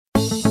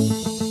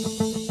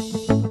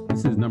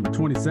number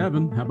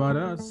 27. How about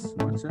us?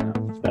 Watch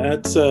out.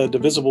 That's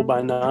divisible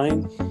by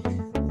 9. You're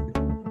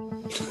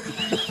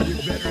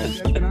better at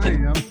that than I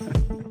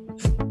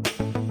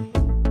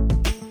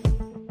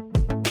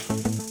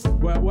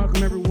am. Well,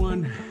 welcome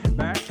everyone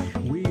back.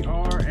 We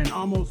are an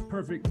almost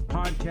perfect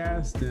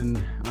podcast,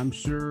 and I'm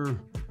sure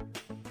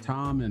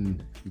Tom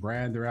and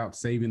Brad, they're out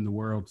saving the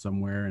world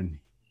somewhere, and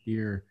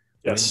here,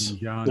 yes, and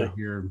John are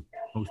here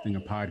hosting a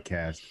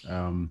podcast.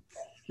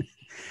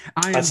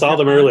 I saw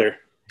them earlier.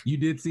 You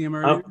did see them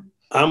earlier?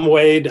 I'm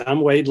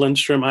Wade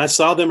Lindstrom. I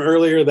saw them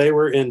earlier. They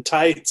were in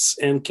tights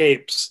and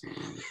capes,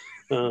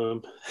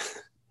 and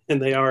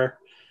they are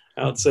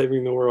out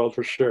saving the world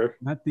for sure.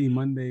 Not the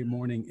Monday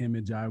morning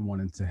image I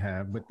wanted to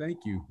have, but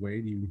thank you,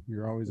 Wade.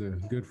 You're always a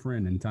good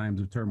friend in times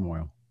of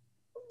turmoil.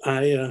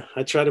 I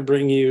try to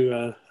bring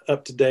you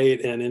up to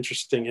date and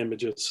interesting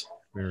images.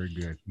 Very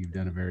good. You've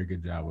done a very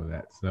good job with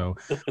that. So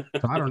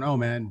I don't know,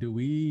 man. Do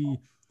we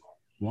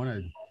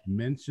want to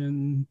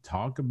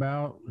talk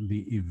about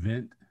the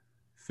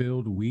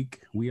event-filled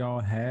week we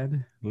all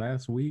had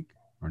last week,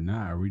 or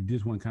not? Or we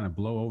just want to kind of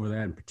blow over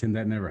that and pretend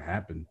that never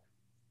happened?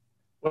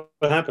 What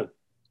happened?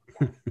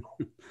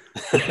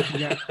 It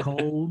got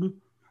cold.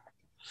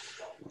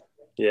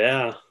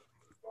 Yeah.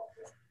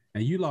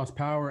 And you lost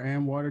power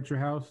and water at your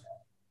house?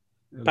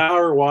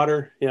 Power,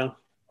 water, yeah.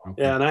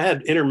 Okay. Yeah, and I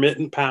had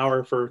intermittent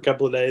power for a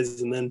couple of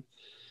days, and then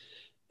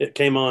it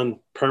came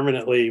on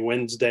permanently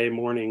Wednesday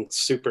morning,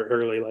 super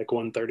early, like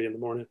 1:30 in the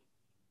morning.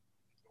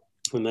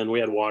 And then we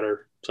had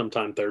water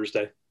sometime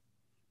Thursday.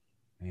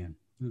 Man,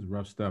 this is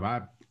rough stuff.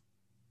 I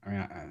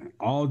mean,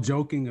 all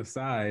joking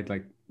aside,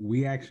 like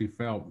we actually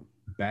felt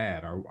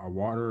bad. Our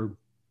water,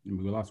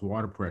 we lost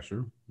water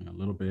pressure a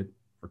little bit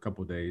for a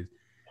couple of days.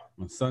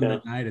 On Sunday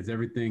night, as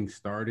everything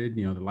started,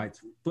 the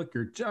lights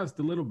flickered just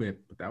a little bit,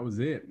 but that was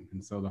it.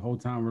 And so the whole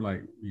time we're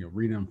like,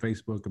 reading on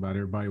Facebook about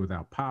everybody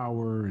without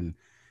power and,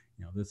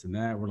 this and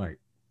that. We're like,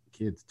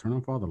 kids, turn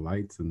off all the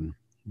lights and,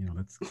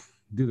 let's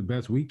do the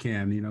best we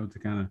can, to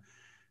kind of,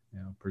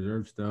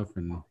 preserve stuff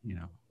and,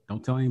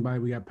 don't tell anybody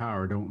we got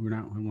power. We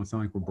don't want to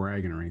sound like we're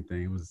bragging or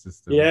anything. It was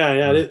just,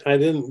 I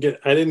didn't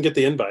get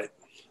the invite.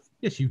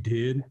 Yes, you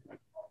did.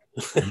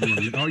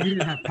 You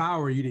didn't have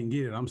power. You didn't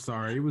get it. I'm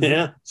sorry. It was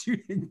you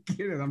didn't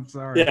get it. I'm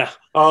sorry. Yeah.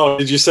 Oh,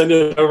 did you send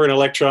it over an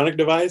electronic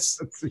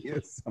device?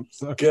 Yes. I'm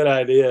sorry. Good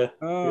idea.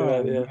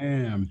 Oh, Good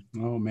idea.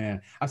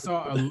 Man. I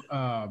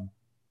saw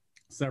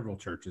several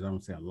churches. I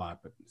won't say a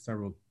lot, but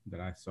several that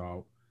I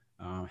saw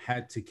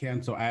had to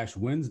cancel Ash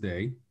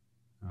Wednesday.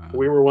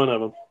 We were one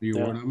of them. You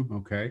were one of them.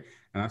 Okay.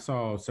 And I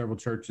saw several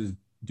churches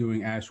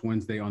doing Ash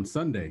Wednesday on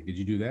Sunday. Did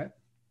you do that?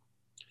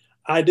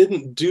 I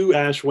didn't do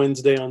Ash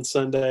Wednesday on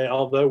Sunday,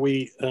 although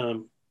we,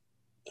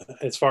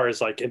 as far as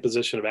like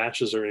imposition of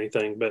ashes or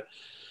anything, but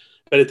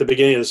at the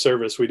beginning of the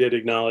service, we did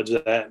acknowledge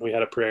that, and we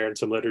had a prayer and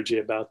some liturgy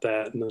about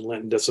that, and then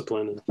Lenten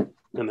discipline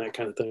and that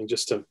kind of thing,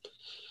 just to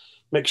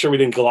make sure we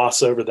didn't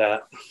gloss over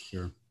that.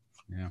 Sure.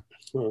 Yeah.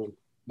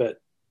 But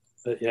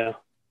yeah.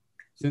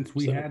 Since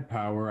we had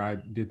power, I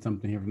did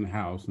something here from the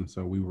house, and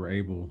so we were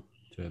able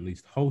to at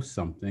least host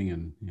something,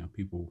 and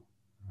people,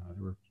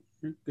 there were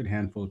a good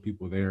handful of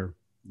people there,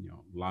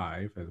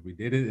 live as we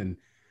did it, and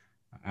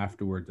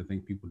afterwards I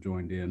think people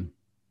joined in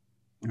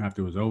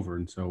after it was over,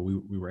 and so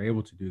we were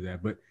able to do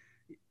that. But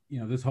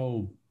this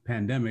whole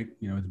pandemic,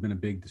 it's been a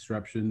big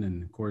disruption,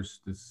 and of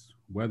course this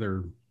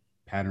weather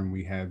pattern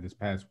we had this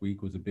past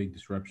week was a big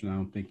disruption. I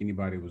don't think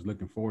anybody was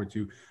looking forward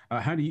to.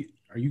 Are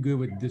you good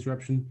with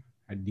disruption?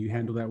 Do you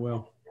handle that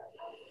well?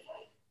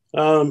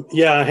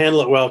 Yeah, I handle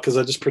it well because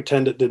I just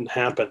pretend it didn't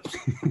happen.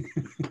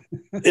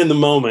 In the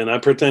moment, I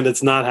pretend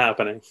it's not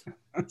happening.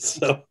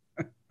 So.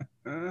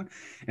 And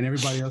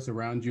everybody else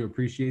around you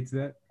appreciates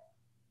that?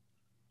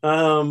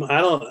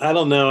 I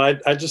don't know.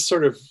 I just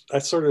sort of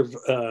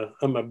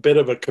I'm a bit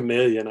of a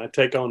chameleon. I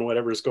take on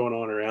whatever's going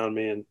on around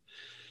me and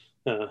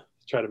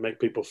try to make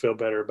people feel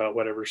better about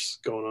whatever's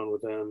going on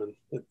with them.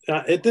 And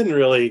it didn't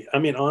really,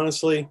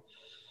 honestly,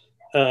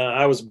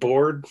 I was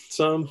bored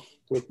some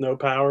with no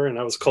power, and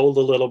I was cold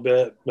a little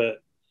bit,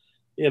 but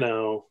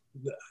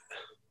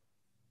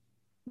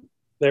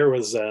there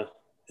was there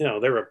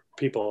were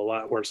people a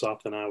lot worse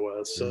off than I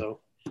was. So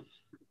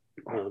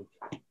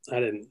I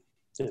didn't,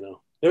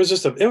 it was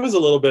a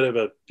little bit of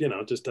a,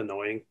 just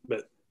annoying,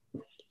 but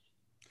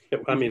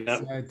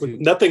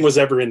nothing was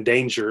ever in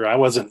danger. I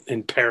wasn't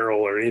in peril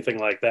or anything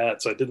like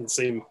that. So it didn't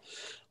seem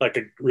like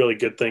a really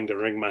good thing to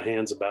wring my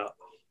hands about.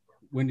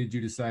 When did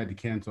you decide to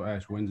cancel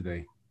Ash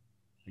Wednesday?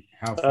 Like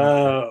how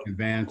far in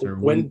advance, or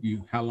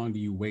how long do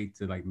you wait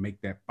to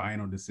make that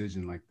final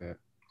decision like that?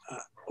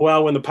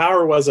 Well, when the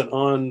power wasn't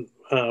on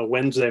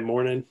Wednesday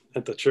morning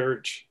at the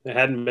church, it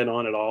hadn't been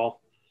on at all.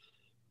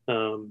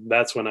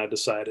 That's when I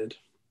decided.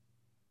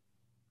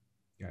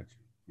 Gotcha.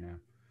 Yeah.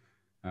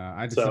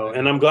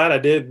 And I'm glad I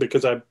did,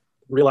 because I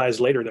realized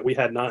later that we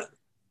hadn't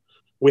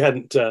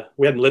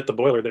lit the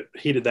boiler that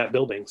heated that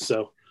building.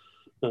 So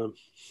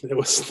it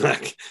was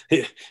not,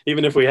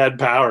 even if we had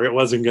power, it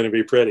wasn't going to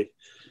be pretty.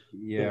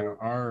 Yeah,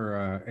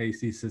 our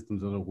AC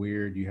system's a little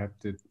weird. You have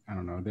to, I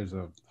don't know, there's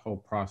a whole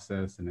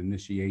process and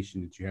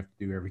initiation that you have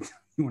to do every time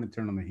you want to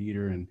turn on the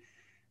heater. And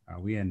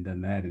we hadn't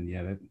done that. And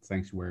yeah, that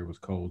sanctuary was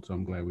cold. So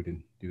I'm glad we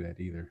didn't do that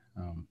either.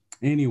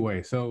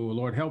 Anyway, so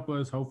Lord help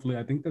us. Hopefully,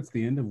 I think that's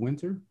the end of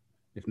winter.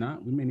 If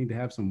not, we may need to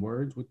have some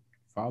words with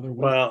Father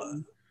Winter.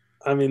 Well,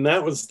 I mean,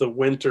 that was the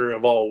winter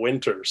of all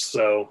winters.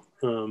 So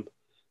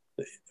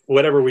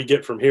whatever we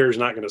get from here is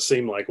not going to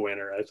seem like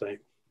winter, I think.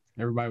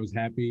 Everybody was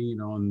happy,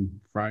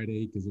 on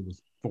Friday because it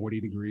was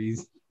 40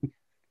 degrees.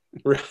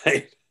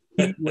 Right.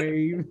 Heat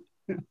wave.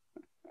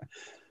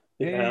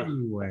 Yeah.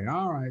 Anyway,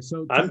 all right.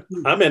 So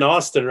I'm in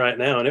Austin right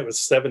now, and it was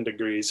 7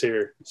 degrees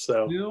here.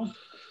 So still?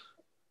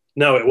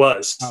 No, it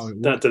was. Oh, it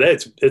was. Not today.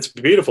 It's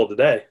beautiful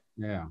today.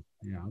 Yeah.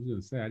 I was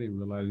gonna say I didn't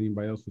realize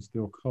anybody else was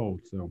still cold.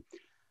 So,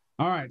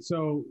 all right.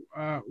 So,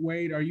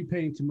 Wade, are you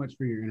paying too much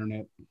for your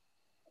internet?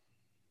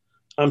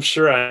 I'm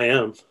sure I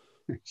am.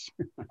 I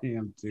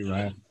am too.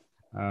 I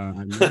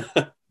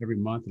every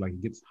month, like,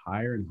 it gets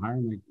higher and higher.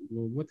 I'm like,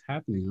 well, what's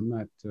happening? I'm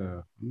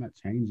not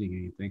changing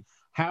anything.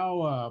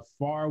 How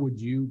far would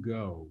you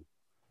go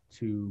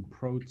to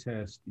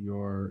protest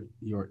your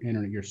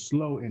internet, your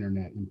slow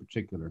internet in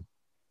particular?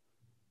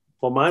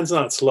 Well, mine's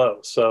not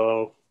slow,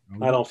 so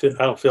I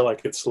don't feel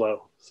like it's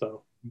slow.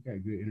 So you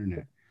got good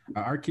internet.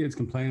 Our kids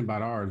complain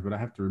about ours, but I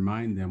have to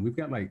remind them we've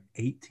got like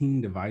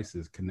 18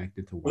 devices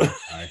connected to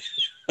Wi-Fi.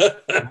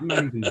 I'm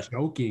not even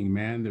joking,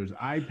 man. There's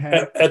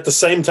iPad at the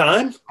same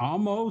time.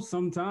 Almost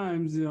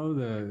sometimes,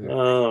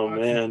 Oh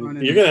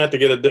man, you're gonna have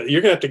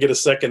to get a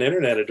second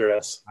internet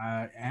address.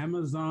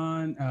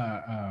 Amazon,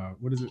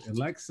 what is it?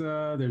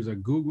 Alexa. There's a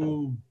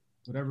Google,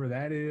 whatever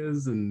that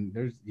is, and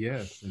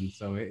and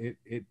so it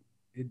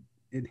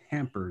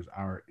hampers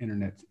our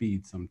internet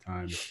speed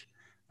sometimes.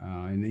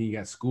 And then you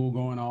got school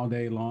going all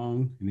day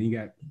long, and then you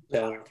got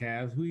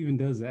podcasts. Who even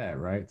does that,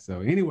 right?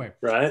 So anyway,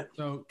 right.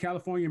 So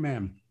California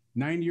man,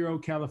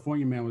 90-year-old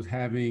California man was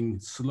having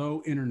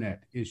slow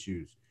internet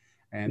issues.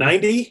 And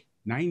 90.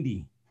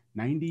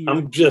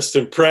 I'm just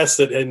impressed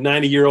that a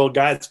 90-year-old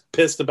guy's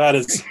pissed about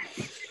his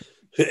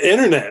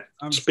internet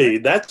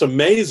speed. That's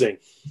amazing.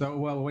 So,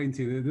 well, wait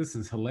until this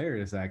is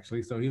hilarious,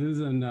 actually. So he lives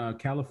in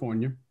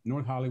California,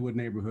 North Hollywood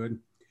neighborhood,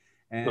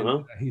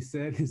 and he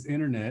said his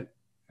internet,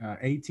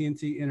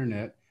 AT&T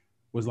internet,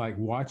 was like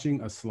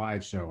watching a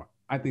slideshow.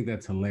 I think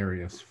that's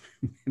hilarious.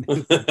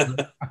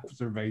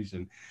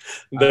 Observation.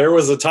 There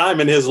was a time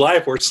in his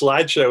life where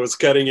slideshow was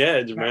cutting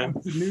edge, man.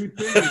 It's a new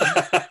thing.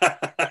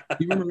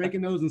 You remember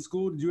making those in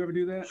school? Did you ever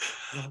do that?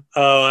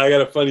 Oh, I got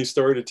a funny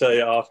story to tell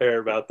you off air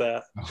about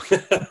that.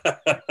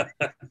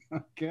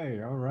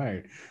 Okay, all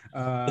right.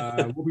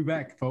 We'll be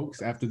back,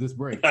 folks, after this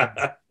break.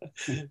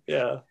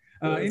 Yeah.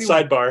 Anyway,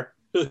 sidebar.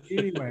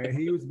 Anyway,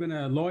 he has been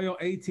a loyal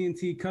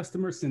AT&T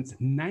customer since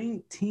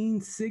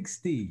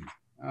 1960.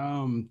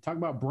 Talk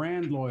about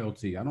brand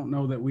loyalty. I don't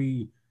know that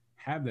we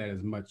have that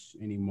as much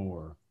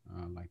anymore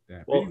like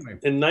that. Well, anyway,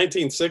 in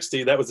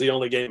 1960, that was the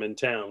only game in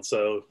town.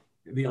 So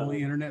the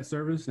only internet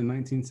service in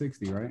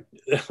 1960, right?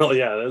 Well,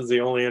 yeah, that was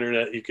the only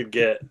internet you could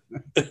get.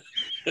 So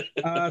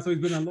he's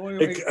been a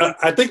loyal.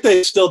 I think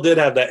they still did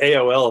have the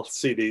AOL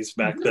CDs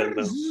back then,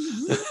 though.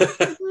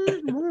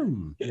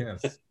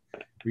 Yes.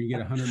 Where you get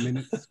 100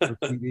 minutes per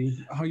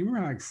CD. Oh, you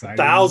remember how excited?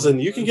 1,000.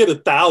 You can get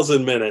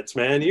 1,000 minutes,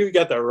 man. You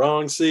got the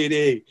wrong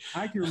CD.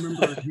 I can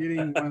remember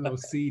getting one of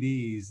those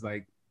CDs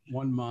like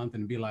 1 month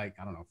and be like,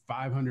 I don't know,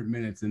 500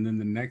 minutes. And then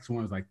the next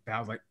one was like, I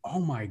was like, oh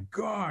my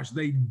gosh,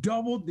 they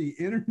doubled the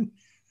internet.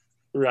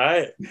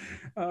 Right.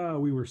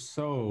 We were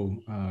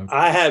so.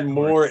 I had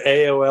more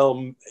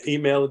AOL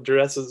email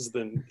addresses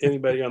than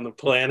anybody on the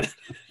planet.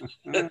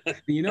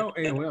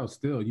 AOL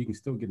still, you can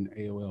still get an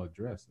AOL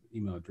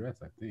email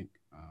address, I think.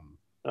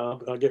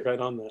 I'll get right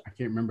on that. I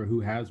can't remember who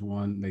has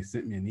one. They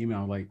sent me an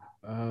email like,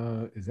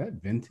 is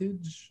that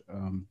vintage?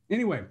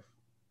 Anyway,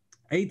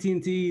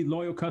 AT&T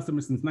loyal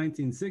customer since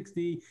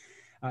 1960.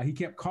 He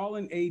kept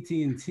calling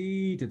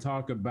AT&T to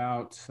talk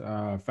about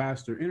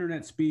faster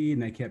internet speed,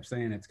 and they kept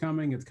saying, it's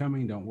coming,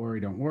 don't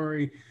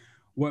worry.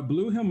 What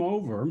blew him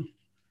over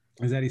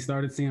is that he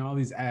started seeing all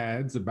these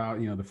ads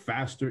about, the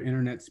faster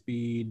internet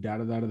speed,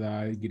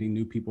 getting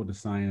new people to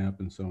sign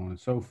up and so on and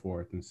so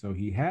forth. And so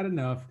he had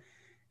enough,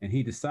 and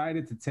he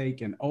decided to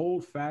take an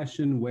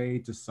old-fashioned way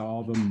to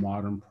solve a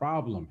modern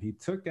problem. He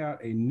took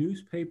out a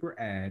newspaper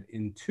ad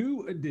in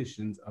 2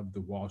 editions of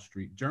the Wall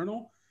Street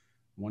Journal,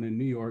 one in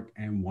New York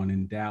and one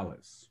in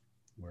Dallas,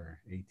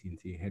 where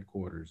AT&T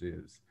headquarters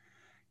is.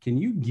 Can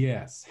you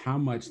guess how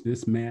much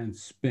this man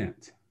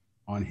spent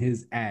on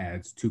his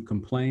ads to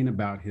complain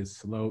about his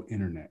slow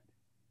internet?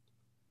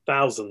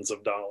 Thousands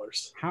of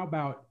dollars. How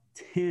about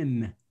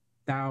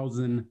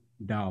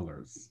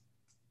 $10,000?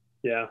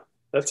 Yeah.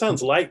 That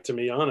sounds light to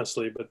me,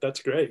 honestly, but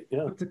that's great.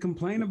 Yeah. But to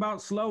complain about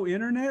slow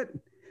internet?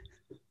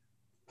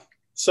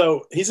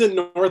 So he's in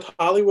North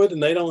Hollywood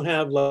and they don't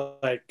have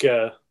like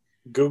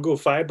Google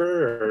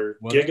Fiber or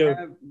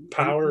Giga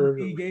Power.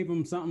 He gave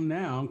him something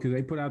now because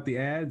they put out the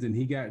ads and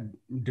he got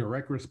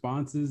direct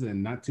responses.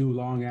 And not too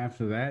long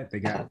after that, they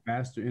got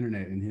faster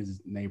internet in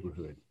his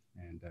neighborhood.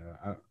 And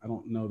I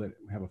don't know that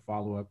we have a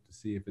follow up to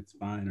see if it's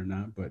fine or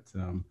not, but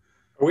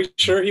Are we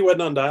sure he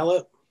wasn't on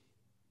dial-up?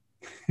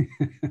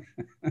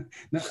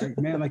 no,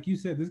 man, like you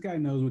said, this guy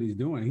knows what he's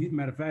doing.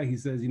 Matter of fact, he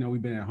says,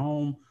 we've been at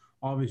home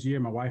all this year.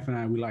 My wife and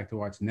I, we like to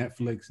watch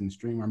Netflix and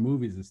stream our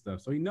movies and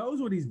stuff. So he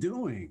knows what he's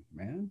doing,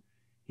 man.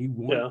 He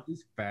wants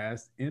this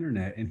fast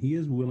internet, and he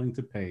is willing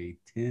to pay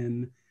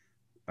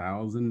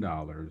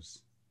 $10,000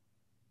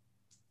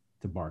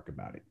 to bark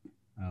about it.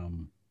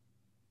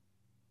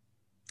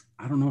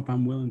 I don't know if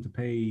I'm willing to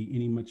pay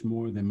any much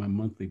more than my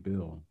monthly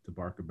bill to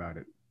bark about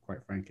it,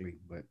 quite frankly,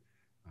 but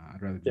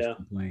I'd rather just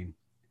complain.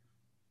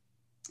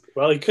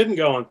 Well, he couldn't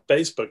go on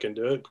Facebook and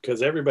do it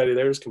because everybody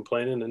there is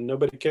complaining and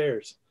nobody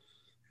cares.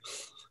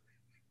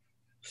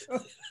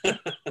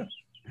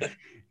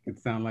 It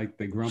sounds like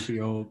the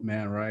grumpy old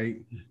man, right?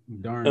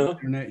 Darn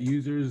internet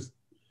users,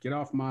 get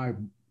off my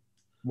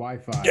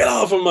Wi-Fi. Get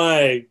off of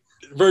my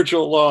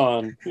virtual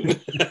lawn.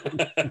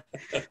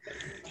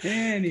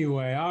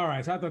 Anyway, all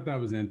right. So I thought that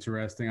was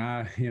interesting.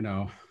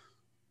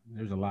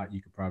 There's a lot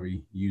you could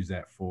probably use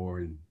that for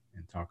and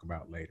talk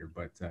about later.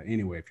 But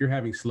anyway, if you're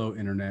having slow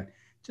internet,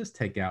 just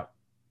take out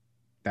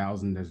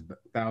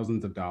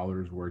thousands of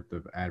dollars worth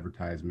of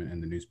advertisement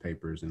in the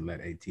newspapers and let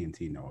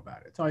AT&T know about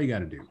it. That's all you got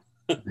to do.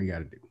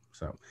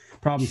 So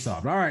problem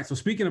solved. All right. So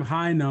speaking of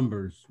high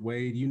numbers,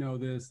 Wade, you know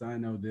this, I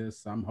know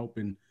this. I'm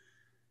hoping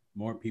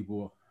more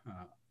people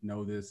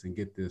know this and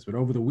get this. But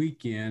over the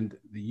weekend,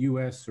 the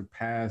U.S.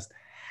 surpassed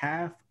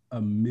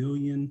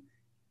 500,000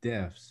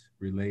 deaths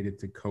related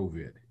to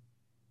COVID.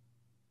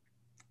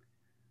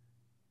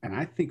 And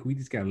I think we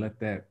just got to let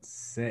that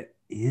set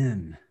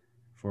in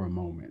for a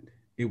moment.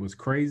 It was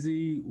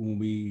crazy when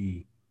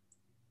we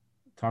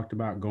talked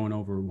about going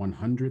over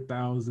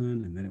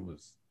 100,000, and then it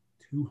was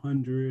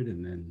 200,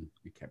 and then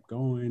we kept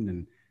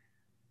going,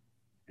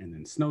 and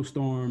then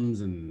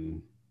snowstorms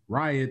and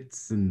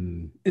riots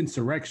and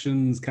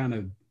insurrections kind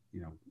of,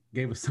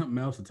 gave us something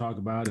else to talk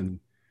about. And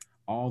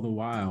all the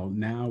while,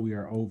 now we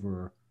are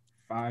over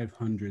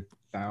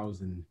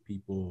 500,000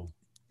 people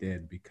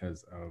dead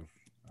because of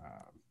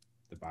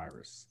the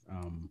virus.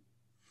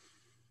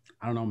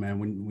 I don't know, man.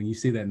 When you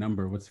see that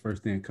number, what's the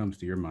first thing that comes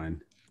to your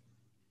mind?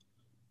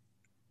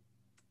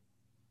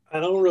 I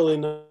don't really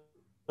know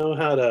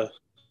how to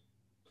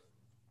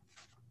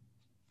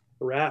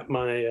wrap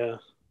my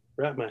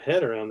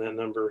head around that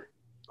number.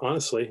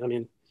 Honestly, I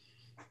mean,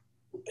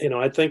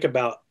 I think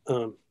about,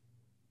 I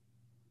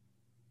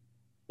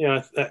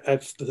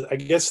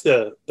guess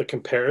the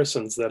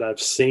comparisons that I've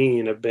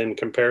seen have been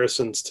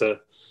comparisons to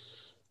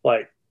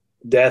like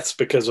deaths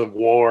because of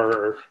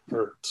war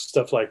or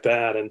stuff like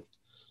that. And,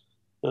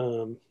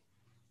 and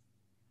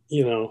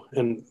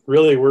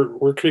really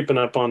we're creeping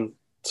up on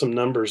some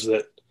numbers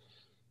that,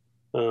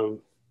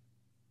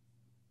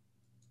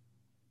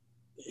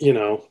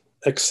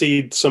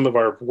 exceed some of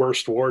our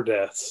worst war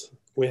deaths.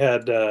 We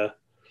had, I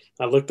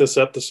looked this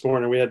up this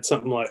morning. We had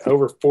something like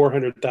over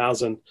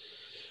 400,000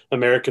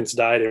 Americans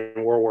died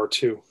in World War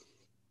II.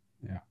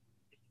 Yeah.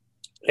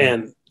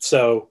 And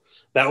so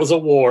that was a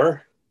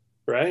war,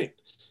 right?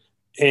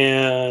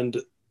 And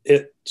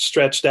it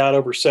stretched out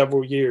over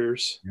several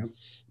years. Yep.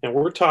 And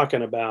we're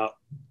talking about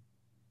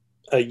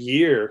a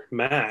year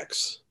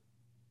max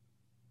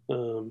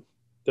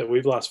that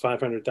we've lost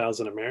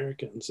 500,000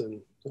 Americans.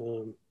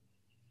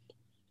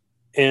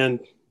 And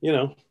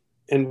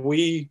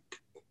we,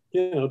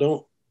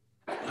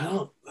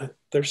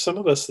 there's some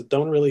of us that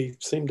don't really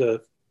seem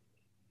to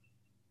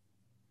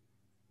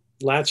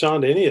latch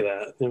on to any of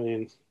that. I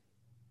mean,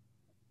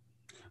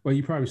 well,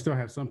 you probably still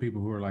have some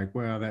people who are like,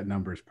 well, that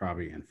number is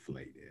probably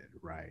inflated,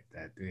 right?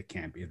 That it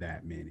can't be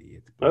that many.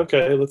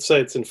 Okay, let's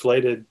say it's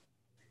inflated.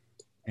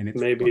 And it's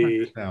maybe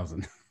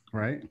 100,000,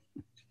 right?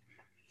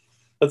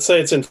 Let's say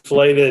it's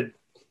inflated,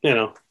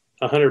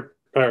 100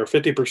 or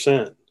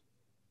 50%.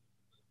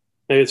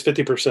 Maybe it's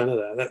 50% of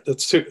that.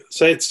 That's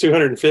say it's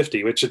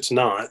 250, which it's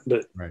not,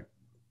 but right.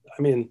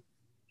 I mean,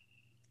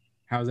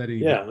 how's that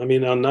even? Yeah, I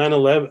mean on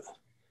 9/11.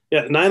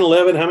 Yeah,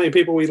 9/11. How many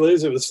people we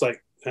lose? It was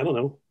like, I don't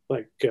know,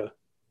 like I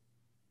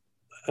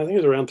think it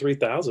was around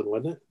 3,000,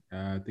 wasn't it?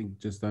 I think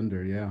just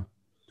under,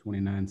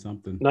 29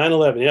 something.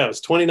 9/11. Yeah, it was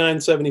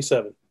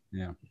 2977.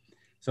 Yeah.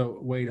 So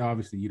Wade,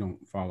 obviously you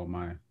don't follow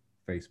my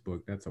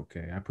Facebook. That's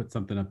okay. I put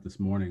something up this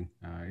morning.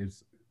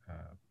 It's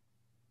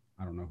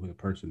I don't know who the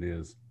person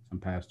is. Some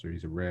pastor.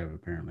 He's a rev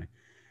apparently.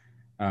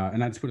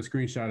 And I just put a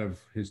screenshot of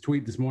his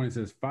tweet this morning. It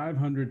says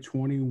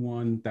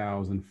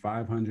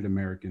 521,500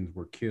 Americans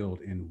were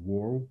killed in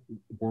World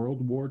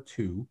War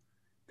II,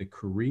 the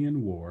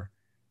Korean War,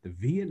 the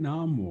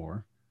Vietnam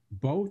War,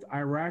 both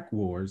Iraq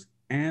wars,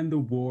 and the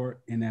war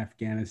in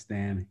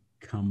Afghanistan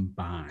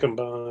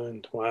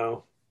combined.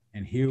 Wow.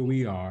 And here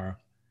we are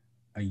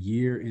a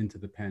year into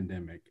the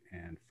pandemic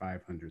and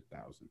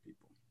 500,000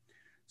 people.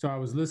 So I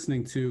was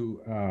listening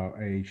to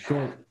a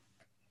short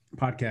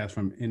podcast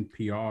from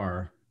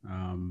NPR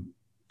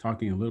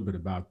talking a little bit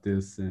about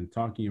this and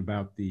talking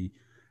about the,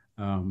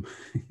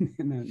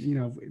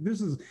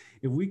 this is,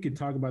 if we could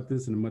talk about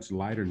this in a much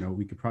lighter note,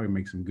 we could probably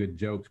make some good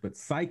jokes, but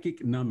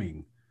psychic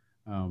numbing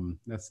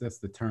That's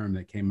the term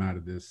that came out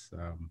of this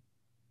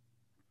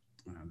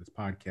this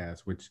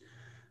podcast, which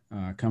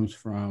comes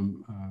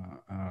from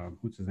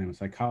what's his name, a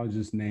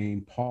psychologist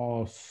named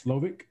Paul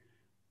Slovic,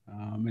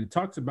 and it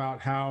talks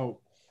about how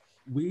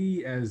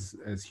we as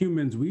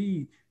humans,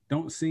 we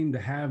don't seem to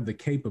have the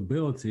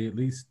capability, at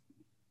least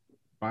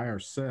by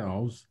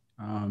ourselves,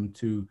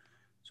 to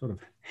sort of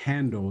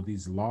handle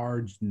these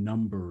large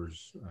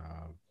numbers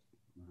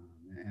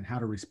and how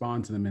to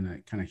respond to them in a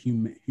kind of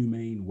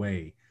humane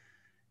way.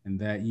 And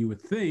that you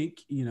would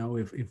think,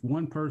 if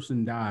one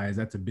person dies,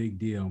 that's a big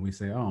deal. And we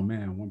say, oh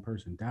man, one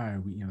person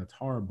died, that's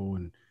horrible.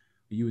 And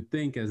you would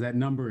think as that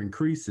number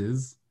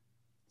increases,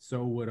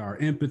 so would our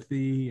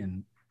empathy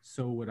and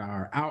so would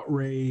our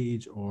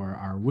outrage or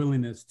our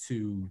willingness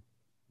to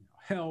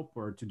help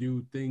or to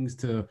do things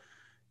to,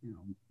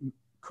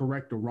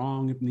 correct a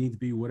wrong if needs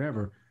be,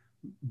 whatever.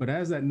 But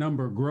as that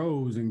number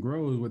grows and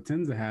grows, what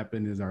tends to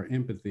happen is our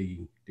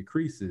empathy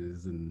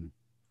decreases, and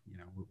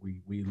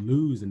we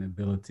lose an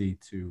ability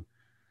to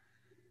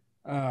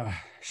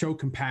show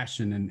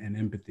compassion and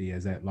empathy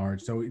as that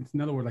large. So it's, in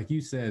other words, like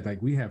you said,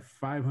 like we have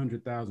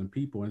 500,000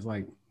 people, and it's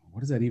like, what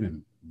does that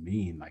even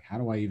mean? Like, how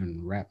do I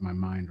even wrap my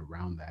mind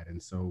around that?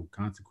 And so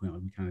consequently,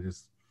 we kind of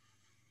just,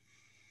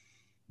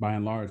 by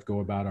and large,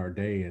 go about our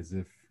day as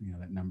if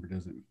that number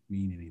doesn't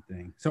mean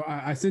anything. So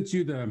I sent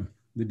you the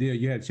deal.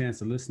 You had a chance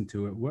to listen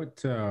to it. What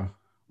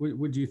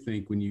do you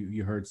think when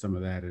you heard some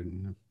of that,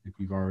 and if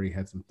you've already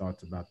had some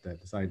thoughts about that?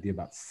 This idea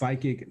about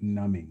psychic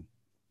numbing.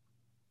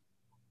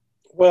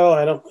 Well,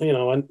 I don't,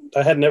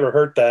 I had never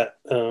heard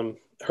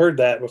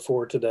that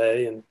before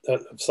today, and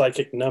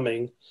psychic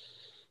numbing.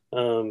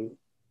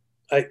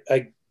 I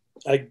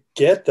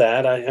get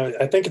that.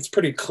 I think it's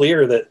pretty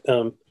clear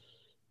that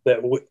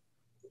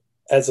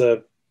as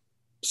a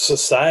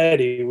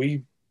society,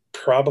 we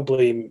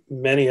probably,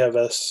 many of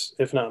us,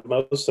 if not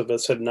most of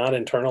us, have not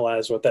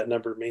internalized what that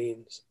number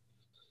means.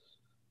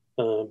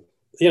 The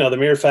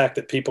mere fact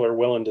that people are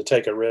willing to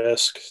take a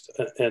risk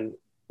and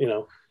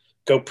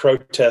go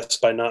protest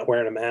by not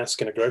wearing a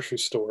mask in a grocery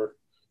store,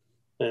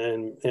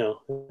 and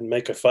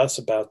make a fuss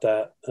about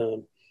that,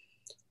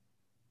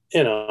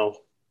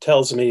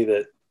 tells me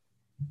that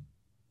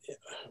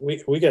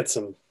we get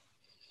some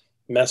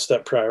messed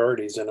up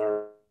priorities in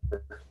our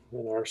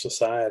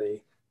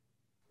society.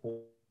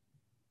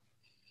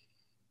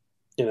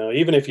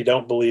 Even if you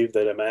don't believe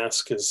that a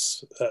mask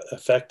is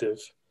effective,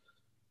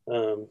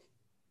 I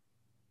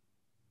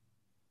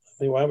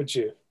mean, why would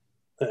you?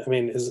 I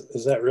mean,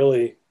 is that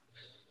really?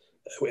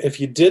 If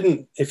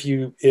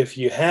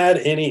you had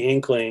any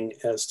inkling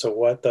as to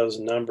what those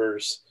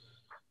numbers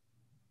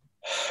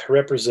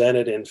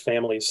represented in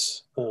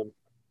families, I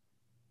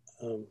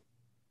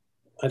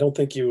don't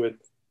think you would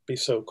be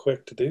so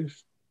quick to do,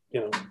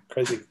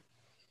 crazy,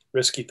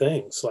 risky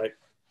things like,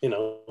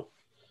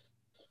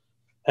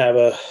 have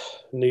a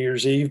New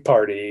Year's Eve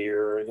party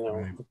or,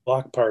 Right. a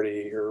block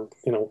party or,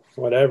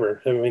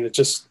 whatever. I mean, it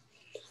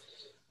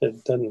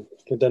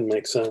doesn't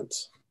make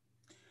sense.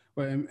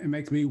 Well, it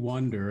makes me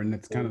wonder, and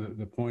it's kind of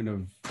the point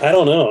of, I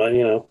don't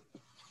know,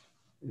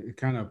 it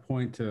kind of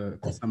point to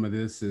some of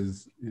this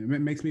is,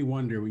 it makes me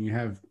wonder when you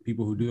have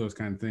people who do those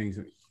kind of things,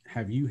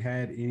 have you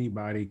had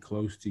anybody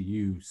close to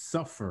you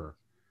suffer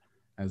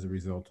as a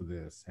result of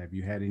this? Have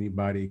you had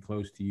anybody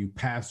close to you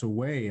pass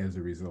away as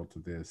a result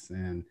of this?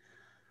 And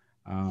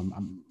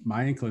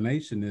my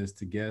inclination is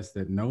to guess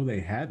that no,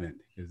 they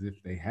haven't, because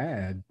if they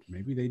had,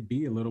 maybe they'd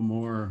be a little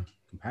more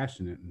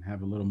compassionate and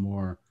have a little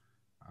more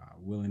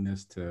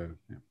willingness to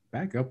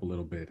back up a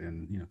little bit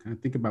and kind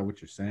of think about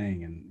what you're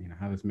saying and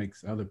how this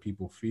makes other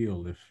people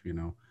feel. If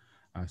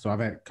so I've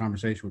had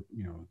conversation with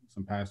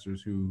some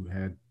pastors who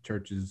had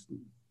churches,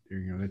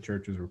 their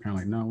churches were kind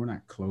of like, no, we're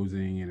not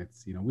closing, and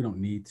it's we don't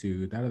need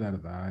to da da da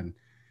da. And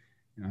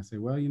I say,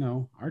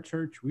 well, our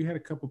church, we had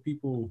a couple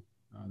people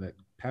that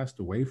passed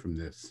away from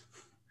this,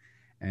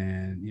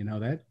 and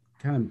that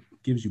kind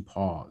of gives you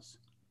pause.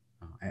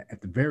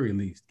 At the very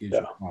least, gives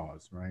you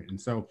pause, right?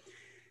 And so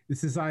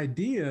it's this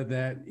idea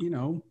that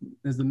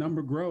as the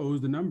number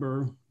grows, the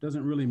number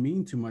doesn't really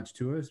mean too much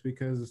to us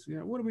because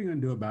what are we going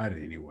to do about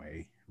it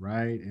anyway,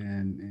 right?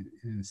 And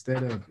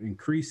instead of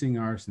increasing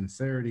our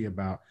sincerity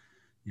about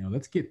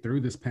let's get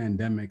through this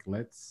pandemic,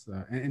 let's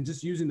and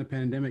just using the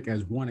pandemic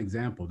as one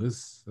example.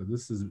 This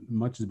is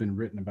much has been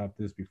written about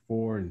this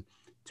before in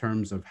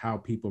terms of how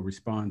people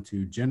respond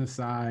to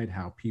genocide,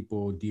 how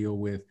people deal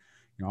with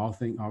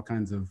all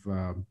kinds of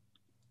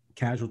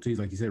casualties,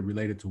 like you said,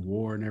 related to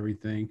war and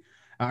everything.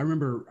 I don't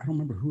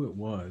remember who it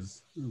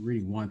was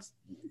reading once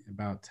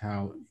about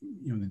how,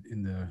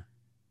 in the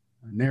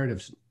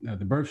narrative,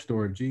 the birth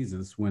story of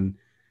Jesus, when,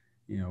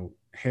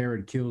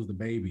 Herod kills the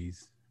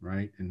babies,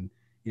 right? And,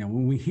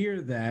 when we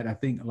hear that, I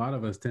think a lot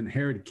of us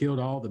Herod killed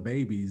all the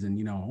babies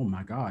and, oh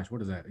my gosh,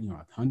 what is that?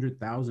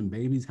 100,000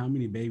 babies? How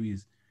many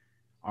babies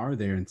are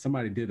there? And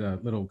somebody did a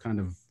little kind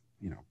of,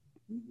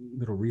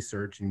 little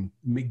research and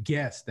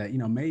guessed that,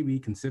 maybe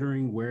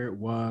considering where it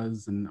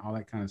was and all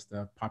that kind of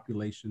stuff,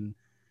 population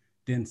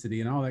density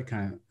and all that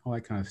kind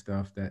of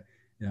stuff, that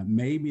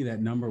maybe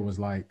that number was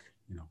like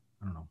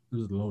I don't know, it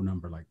was a low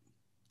number, like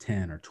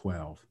 10 or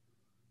 12,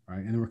 right?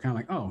 And then we're kind of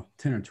like, oh,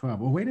 10 or 12.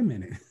 Well, wait a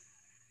minute.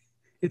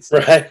 It's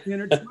still Right.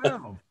 10 or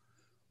 12.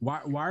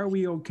 Why are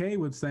we okay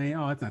with saying,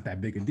 oh, it's not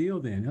that big a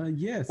deal then?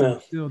 Yes, Yeah.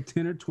 it's still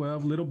 10 or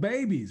 12 little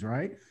babies,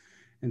 right?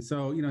 And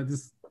so,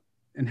 this,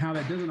 and how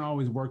that doesn't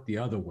always work the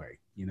other way.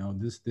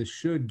 This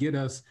should get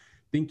us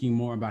thinking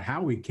more about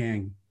how we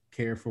can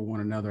care for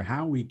one another,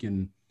 how we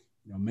can,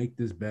 make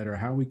this better,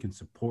 how we can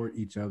support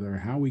each other,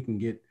 how we can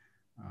get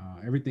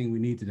everything we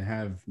need to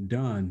have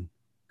done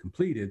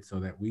completed so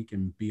that we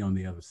can be on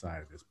the other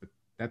side of this. But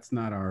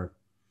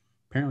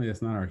apparently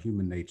that's not our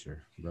human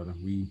nature, brother.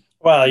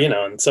 Well,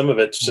 and some of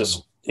it's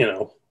just,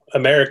 Well,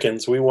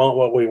 Americans, we want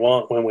what we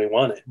want when we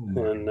want it. oh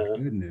my And,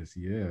 goodness,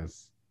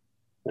 yes.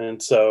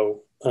 and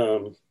so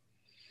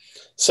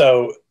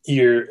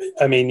you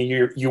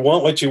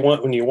want what you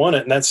want when you want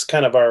it. And that's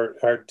kind of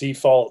our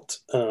default,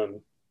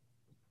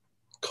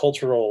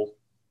 cultural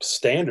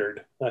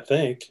standard, I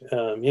think.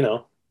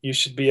 You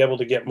should be able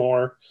to get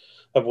more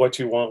of what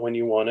you want when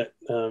you want it.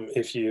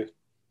 If you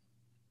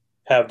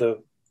have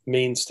the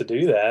means to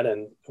do that.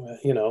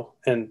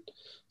 And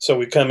so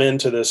we come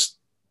into this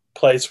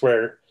place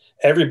where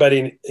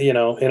everybody, in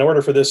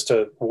order for this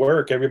to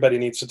work, everybody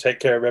needs to take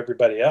care of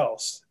everybody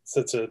else.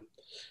 So it's a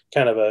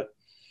kind of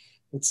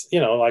it's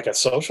like a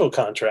social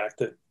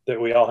contract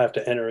that we all have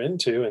to enter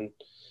into. And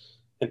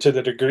to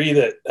the degree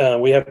that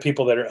we have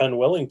people that are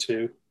unwilling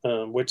to,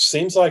 which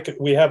seems like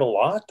we have a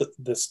lot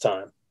this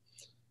time,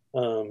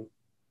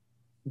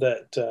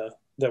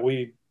 that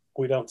we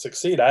don't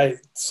succeed. I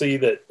see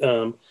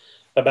that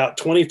about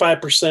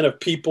 25% of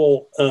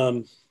people,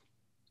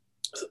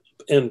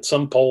 in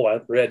some poll I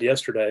read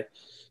yesterday,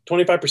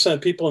 25%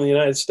 of people in the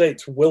United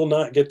States will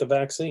not get the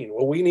vaccine.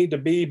 Well, we need to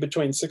be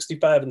between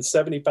 65 and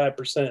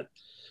 75%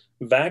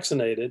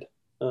 vaccinated,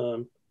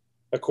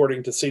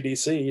 according to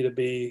CDC,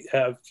 to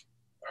have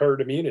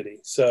herd immunity.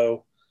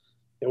 So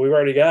we've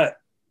already got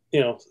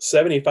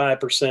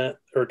 75%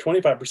 or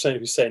 25%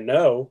 who say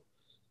no.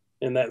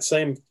 In that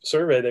same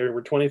survey, there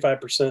were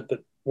 25%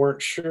 that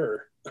weren't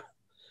sure.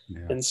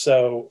 Yeah. And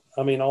so,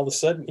 I mean, all of a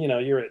sudden,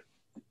 you're at,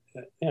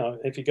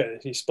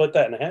 if you split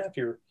that in half,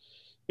 you're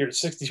at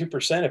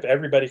 62% if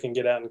everybody can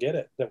get out and get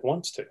it that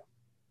wants to,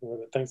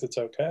 that thinks it's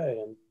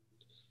okay.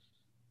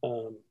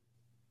 And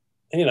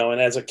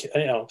and as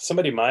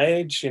somebody my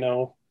age,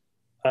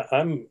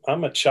 I'm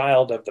a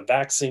child of the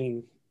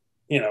vaccine,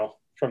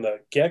 from the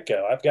get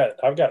go. I've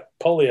got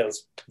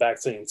polio's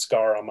vaccine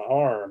scar on my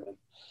arm,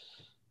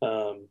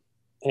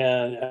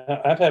 and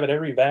I've had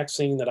every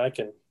vaccine that I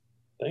can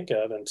think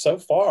of, and so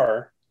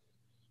far,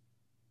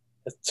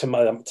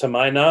 to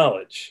my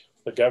knowledge,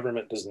 the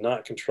government does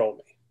not control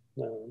me.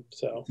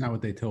 So it's not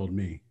what they told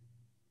me.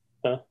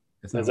 Huh?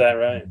 Is that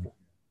right?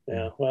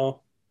 Yeah.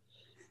 Well,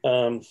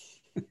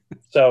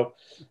 so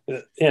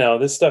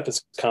this stuff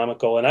is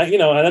comical, and I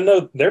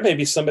know there may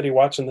be somebody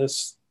watching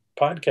this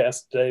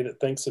podcast today that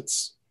thinks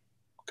it's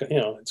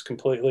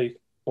completely,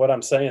 what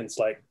I'm saying is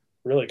like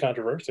really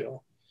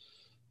controversial,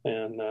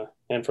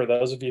 and for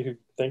those of you who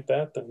think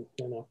that, then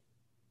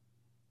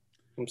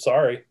I'm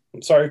sorry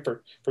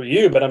for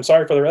you, but I'm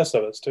sorry for the rest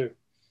of us too.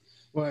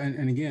 Well,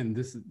 and again,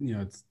 this is,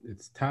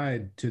 it's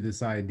tied to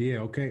this idea.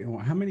 Okay,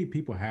 well, how many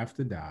people have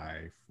to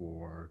die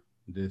for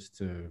this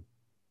to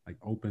like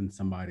open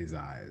somebody's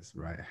eyes,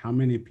 right? How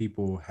many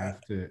people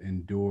have to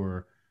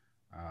endure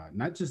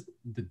not just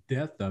the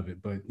death of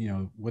it, but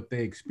what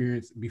they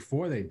experience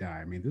before they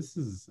die? I mean,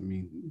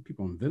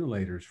 people on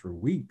ventilators for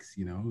weeks,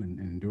 and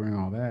enduring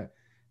all that.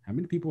 How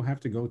many people have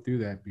to go through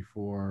that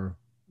before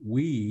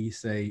we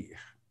say,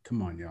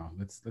 "Come on, y'all,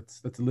 let's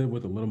live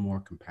with a little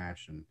more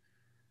compassion"?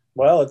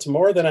 Well, it's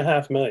more than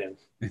 500,000.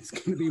 It's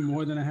going to be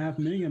more than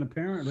 500,000,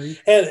 apparently.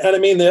 And I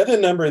mean, the other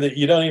number that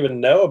you don't even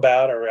know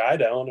about, or I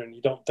don't, and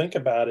you don't think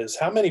about, is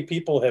how many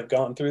people have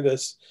gone through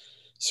this,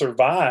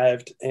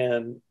 survived,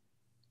 and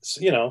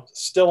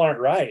still aren't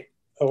right,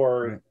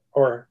 or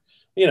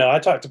I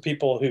talk to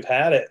people who've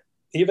had it,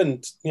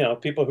 even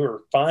people who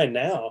are fine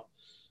now,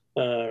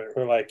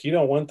 are like, you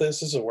don't want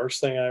this. This is the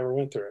worst thing I ever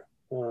went through.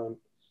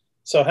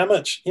 So how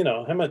much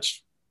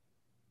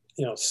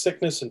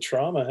sickness and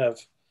trauma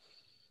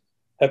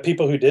have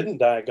people who didn't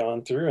die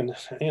gone through, and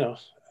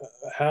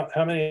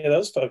how many of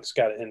those folks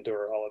got to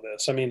endure all of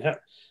this? I mean,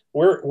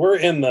 we're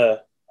in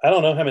the, I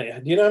don't know how many.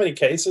 Do you know how many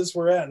cases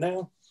we're at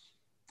now?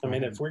 I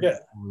mean, if we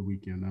get over the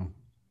weekend now.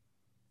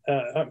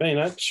 I mean,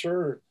 I'm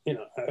sure,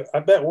 I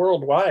bet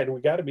worldwide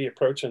we got to be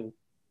approaching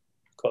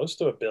close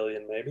to 1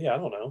 billion, maybe. I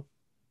don't know.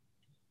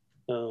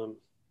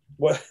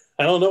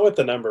 I don't know what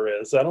the number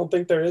is. I don't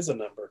think there is a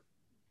number.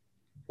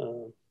 I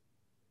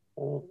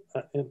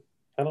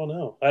don't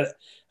know.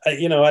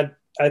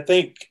 I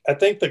think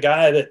the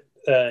guy that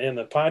in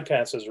the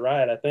podcast is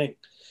right. I think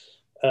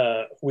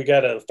we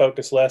got to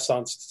focus less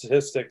on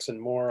statistics and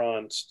more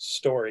on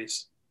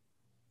stories.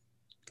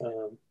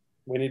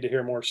 We need to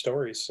hear more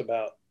stories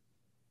about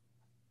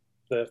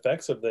the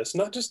effects of this,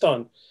 not just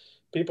on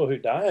people who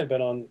died,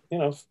 but on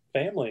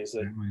families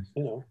that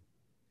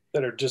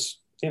that are just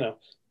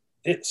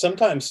it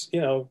sometimes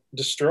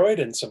destroyed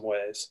in some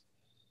ways.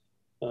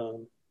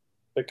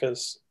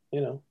 because,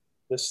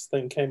 this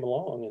thing came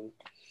along,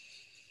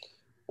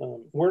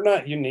 and we're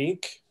not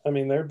unique. I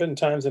mean, there have been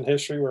times in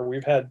history where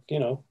we've had,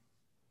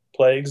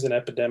 plagues and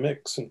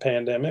epidemics and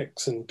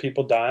pandemics, and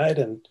people died.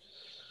 And,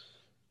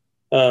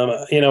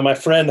 my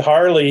friend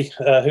Harley,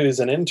 who's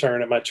an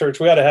intern at my church,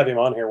 we ought to have him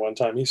on here one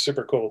time. He's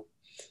super cool.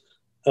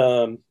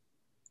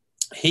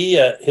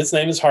 His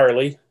name is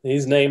Harley.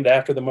 He's named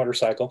after the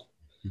motorcycle.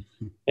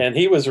 And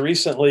he was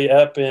recently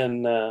up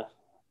in, it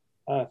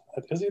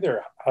was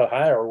either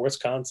Ohio or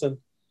Wisconsin,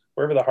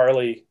 wherever the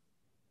Harley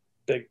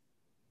big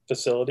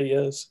facility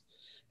is.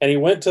 And he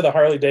went to the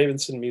Harley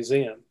Davidson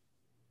Museum.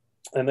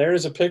 And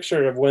there's a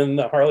picture of when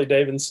the Harley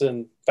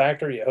Davidson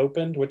factory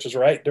opened, which is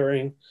right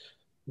during,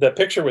 the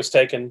picture was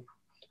taken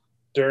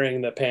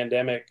during the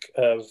pandemic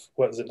of,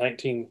 what was it,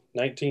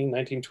 1919,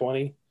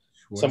 1920,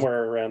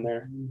 somewhere around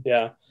there.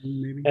 Yeah.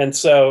 Maybe. And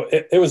so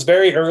it was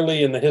very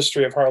early in the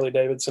history of Harley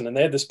Davidson. And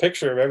they had this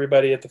picture of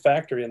everybody at the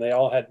factory, and they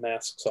all had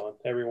masks on,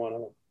 every one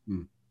of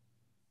them.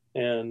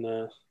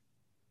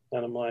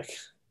 And I'm like,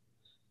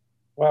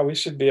 wow, we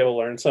should be able to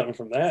learn something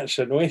from that,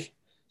 shouldn't we?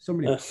 So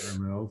many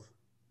parallels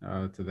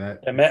to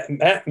that. And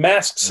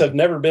masks have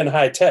never been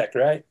high tech,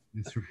 right?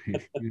 That's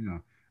right.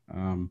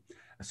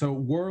 So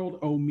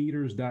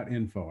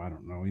worldometers.info. I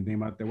don't know anything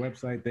about their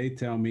website. They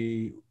tell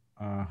me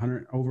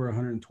over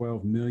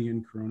 112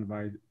 million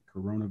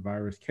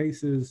coronavirus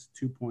cases,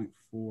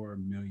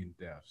 2.4 million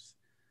deaths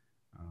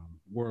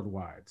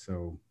worldwide.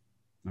 So,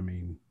 I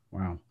mean,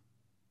 wow.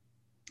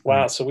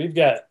 Wow. So we've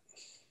got,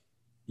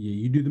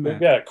 you do the math.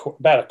 We've got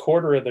about a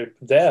quarter of the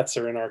deaths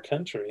are in our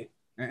country.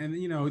 And,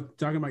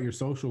 talking about your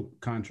social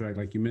contract,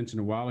 like you mentioned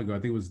a while ago, I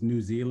think it was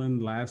New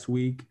Zealand last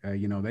week.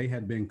 They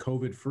had been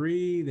COVID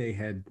free. They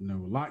had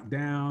locked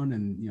down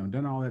and,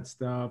 done all that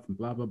stuff and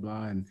blah, blah,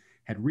 blah, and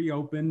had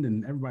reopened,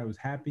 and everybody was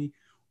happy.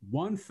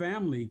 One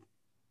family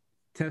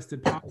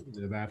tested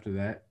positive after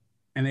that,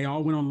 and they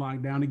all went on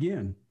lockdown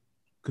again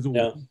because of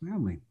one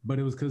family. But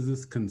it was because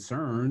this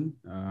concern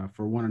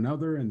for one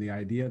another, and the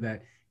idea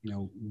that,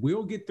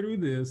 we'll get through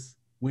this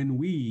when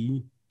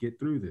we get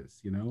through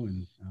this, and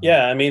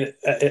I mean,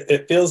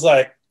 it feels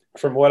like,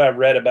 from what I've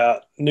read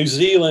about New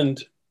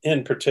Zealand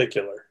in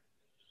particular,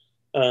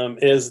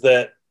 is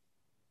that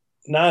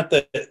not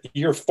that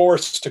you're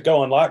forced to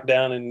go on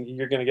lockdown and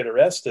you're going to get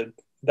arrested.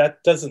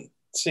 That doesn't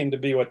seem to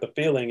be what the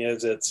feeling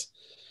is. It's,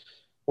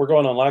 we're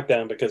going on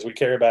lockdown because we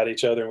care about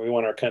each other and we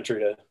want our country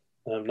to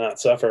not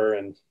suffer.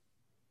 And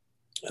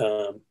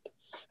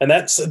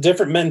that's a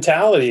different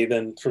mentality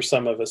than for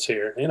some of us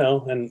here, and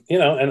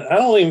I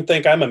don't even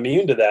think I'm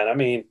immune to that. I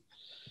mean,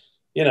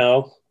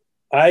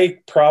 I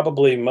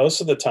probably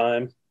most of the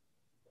time,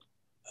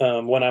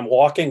 when I'm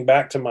walking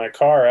back to my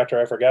car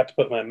after I forgot to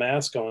put my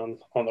mask on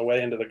the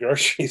way into the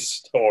grocery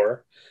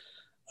store,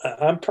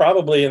 I'm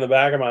probably in the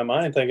back of my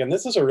mind thinking,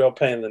 this is a real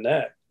pain in the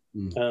neck.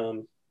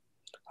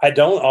 I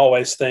don't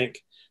always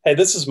think, hey,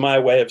 this is my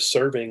way of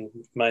serving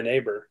my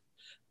neighbor.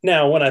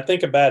 Now, when I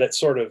think about it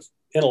sort of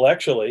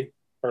intellectually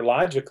or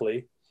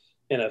logically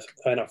in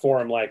a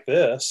forum like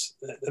this,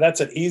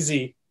 that's an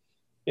easy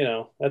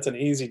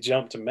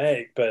jump to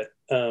make. But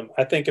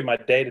I think in my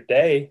day to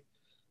day,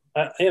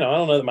 I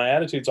don't know that my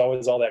attitude's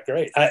always all that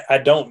great. I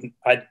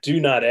do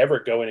not ever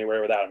go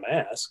anywhere without a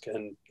mask,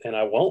 and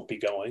I won't be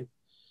going.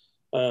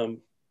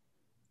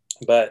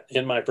 But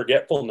in my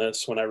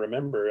forgetfulness, when I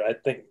remember, I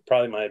think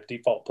probably my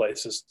default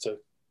place is to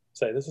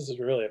say, this is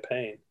really a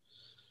pain.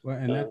 Well,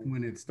 and that's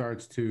when it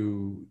starts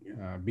to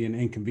be an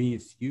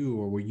inconvenience to you,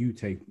 or where you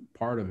take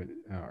part of it,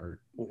 or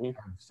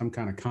some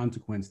kind of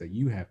consequence that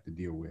you have to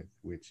deal with,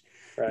 which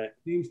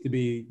seems to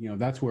be,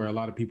 that's where a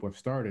lot of people have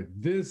started.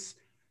 This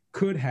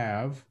could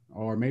have,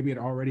 or maybe it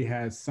already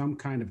has, some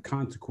kind of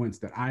consequence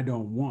that I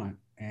don't want.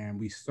 And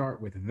we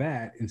start with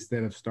that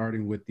instead of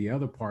starting with the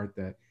other part,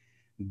 that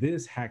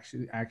this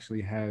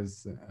actually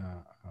has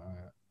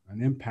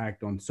an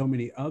impact on so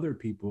many other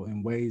people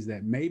in ways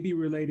that may be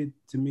related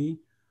to me.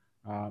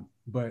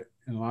 But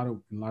a lot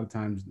of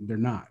times they're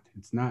not.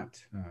 It's not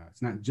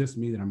just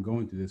me that I'm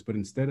going through this. But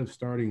instead of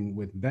starting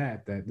with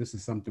that this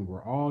is something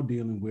we're all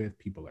dealing with,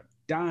 people are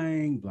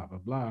dying, blah blah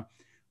blah,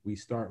 we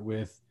start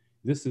with,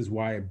 this is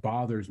why it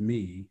bothers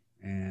me,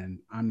 and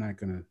I'm not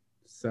going to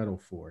settle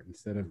for it.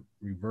 Instead of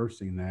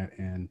reversing that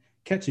and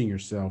catching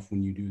yourself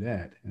when you do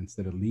that,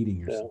 instead of leading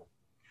yourself.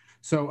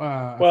 So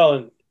well,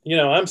 and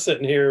I'm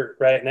sitting here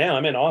right now.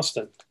 I'm in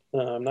Austin.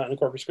 I'm not in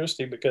Corpus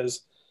Christi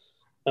because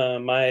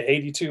my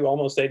 82,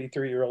 almost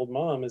 83-year-old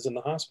mom is in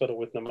the hospital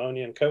with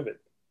pneumonia and COVID,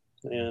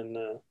 and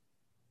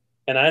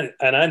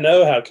I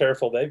know how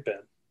careful they've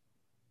been,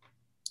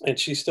 and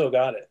she still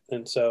got it,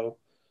 and so,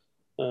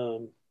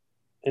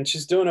 and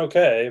she's doing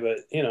okay, but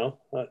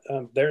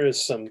there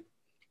is some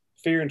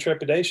fear and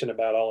trepidation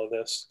about all of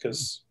this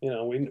because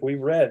we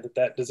read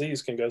that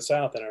disease can go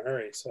south in a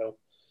hurry. So,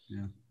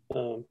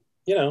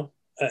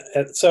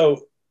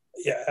 so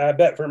yeah, I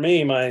bet for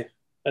me my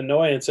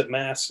annoyance at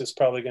masks is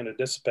probably going to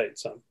dissipate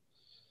some.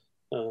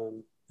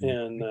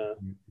 And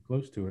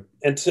close to it.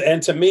 And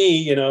to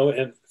me,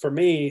 and for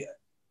me,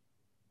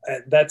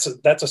 That's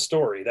a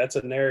story. That's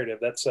a narrative.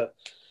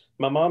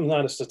 My mom's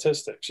not a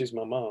statistic. She's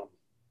my mom.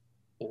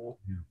 You know?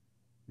 Yeah.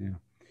 Yeah.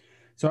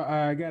 So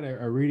I got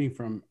a reading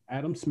from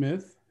Adam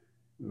Smith,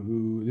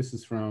 who this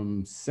is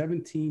from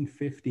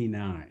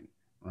 1759,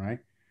 right?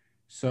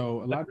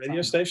 So a lot of Radio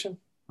times, station.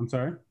 I'm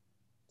sorry.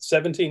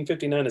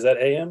 1759. Is that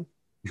AM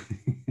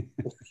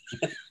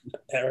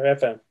or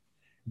FM?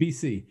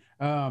 BC.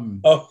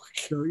 Oh,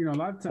 So a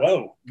lot of times,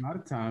 whoa. a lot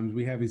of times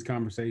we have these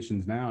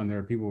conversations now, and there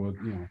are people with,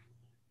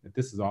 that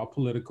this is all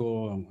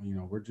political, and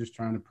we're just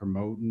trying to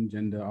promote an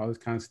agenda, all this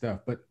kind of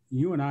stuff. But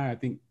you and I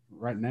think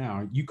right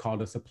now, you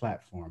called us a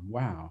platform.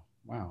 Wow,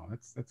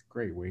 that's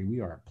great, Wade.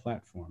 We are a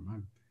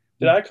platform.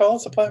 Did I call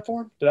us a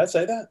platform? Did I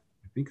say that?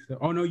 I think so.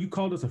 Oh no, you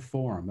called us a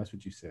forum. That's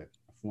what you said.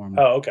 A forum.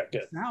 Oh, okay,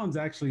 good. It sounds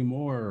actually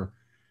more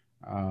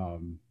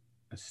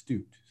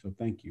astute. So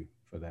thank you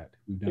for that.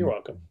 You're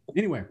welcome.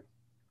 Anyway,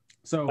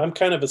 so I'm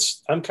kind of a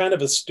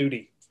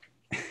stooty.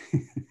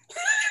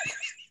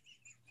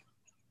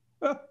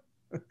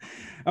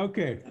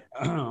 Okay,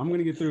 I'm going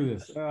to get through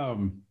this.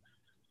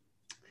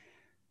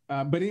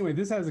 But anyway,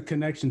 this has a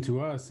connection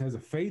to us, has a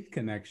faith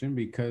connection,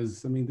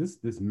 because I mean,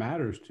 this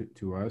matters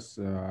to us.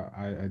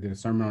 I did a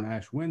sermon on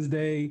Ash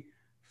Wednesday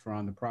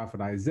from the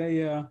prophet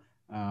Isaiah,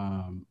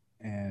 and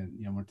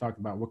we're talking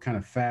about what kind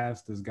of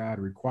fast does God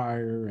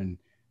require, and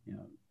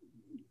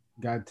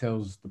God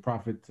tells the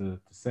prophet to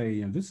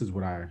say, this is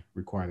what I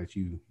require that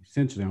you,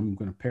 essentially, I'm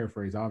going to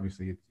paraphrase,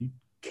 obviously, you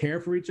care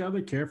for each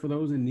other, care for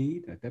those in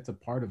need. That's a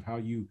part of how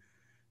you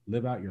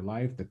live out your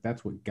life,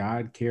 that's what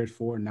God cares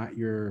for, not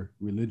your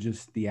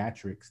religious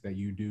theatrics that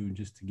you do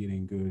just to get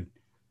in good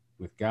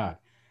with God.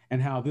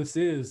 And how this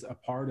is a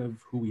part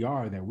of who we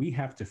are, that we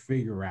have to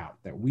figure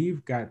out, that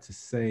we've got to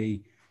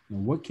say,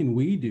 what can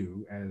we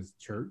do as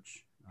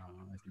church,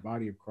 as the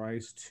body of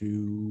Christ,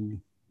 to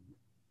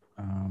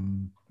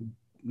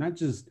not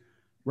just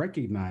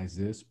recognize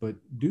this, but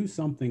do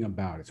something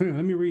about it. So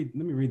anyway,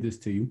 let me read this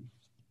to you.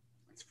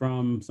 It's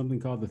from something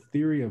called The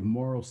Theory of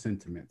Moral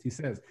Sentiment. He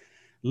says,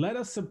 "Let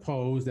us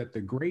suppose that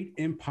the great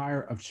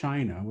empire of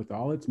China, with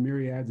all its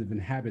myriads of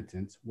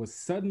inhabitants, was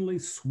suddenly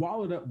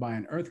swallowed up by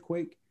an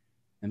earthquake,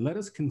 and let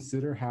us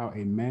consider how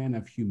a man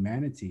of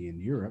humanity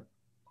in Europe,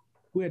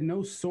 who had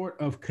no sort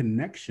of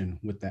connection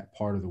with that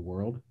part of the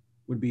world,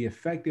 would be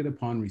affected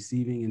upon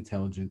receiving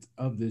intelligence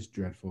of this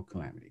dreadful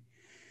calamity.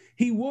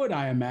 He would,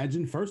 I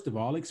imagine, first of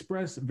all,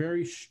 express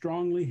very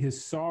strongly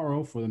his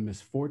sorrow for the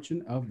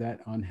misfortune of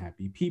that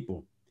unhappy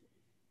people.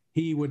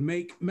 He would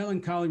make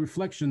melancholy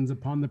reflections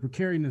upon the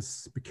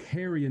precariousness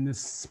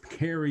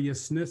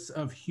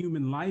of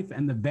human life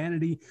and the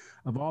vanity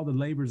of all the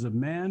labors of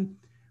man,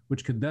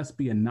 which could thus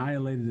be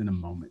annihilated in a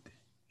moment.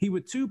 He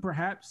would too,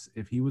 perhaps,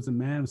 if he was a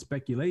man of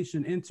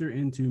speculation, enter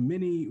into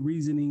many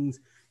reasonings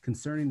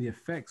concerning the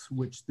effects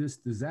which this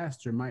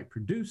disaster might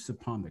produce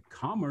upon the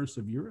commerce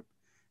of Europe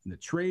and the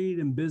trade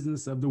and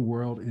business of the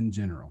world in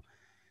general.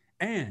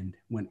 And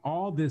when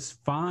all this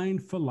fine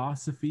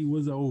philosophy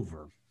was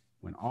over,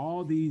 when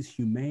all these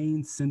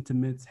humane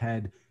sentiments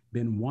had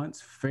been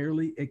once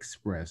fairly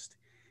expressed,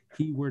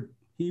 he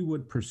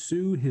would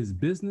pursue his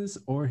business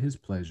or his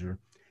pleasure,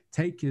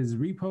 take his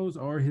repose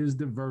or his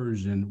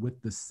diversion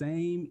with the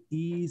same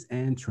ease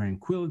and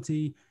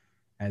tranquility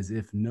as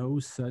if no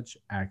such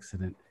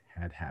accident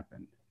had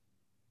happened."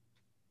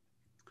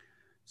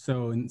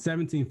 So in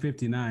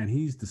 1759,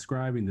 he's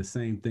describing the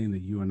same thing that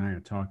you and I are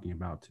talking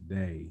about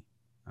today,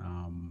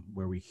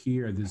 where we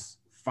hear this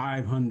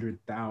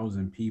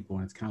 500,000 people,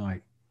 and it's kind of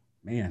like,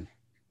 man,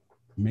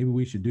 maybe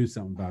we should do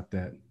something about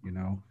that,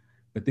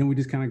 But then we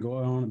just kind of go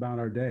on about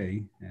our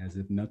day as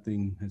if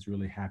nothing has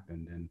really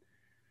happened. And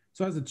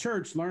so as a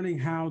church, learning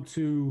how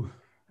to,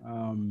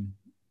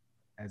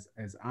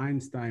 as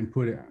Einstein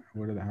put it, I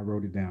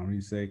wrote it down,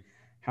 you say,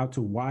 how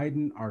to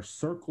widen our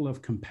circle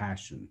of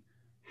compassion.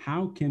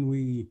 How can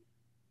we,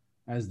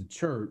 as the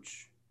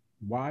church,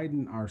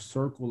 widen our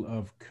circle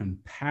of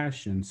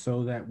compassion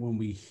so that when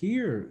we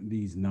hear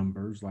these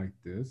numbers like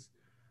this,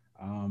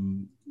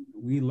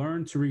 we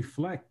learn to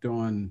reflect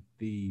on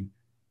the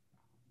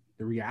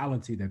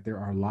reality that there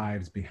are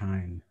lives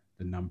behind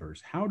the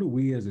numbers? How do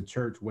we as a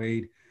church,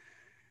 Wade,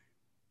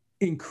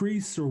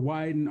 increase or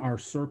widen our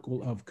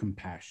circle of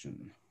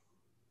compassion?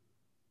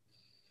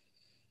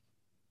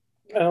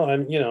 Well,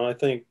 I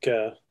think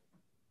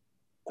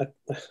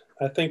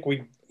I think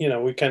we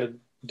kind of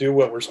do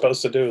what we're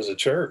supposed to do as a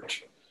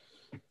church.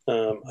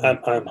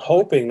 I'm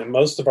hoping that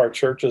most of our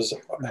churches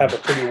have a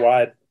pretty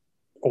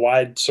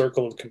wide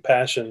circle of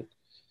compassion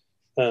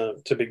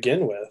to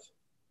begin with.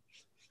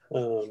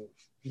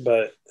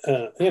 But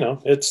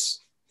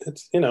it's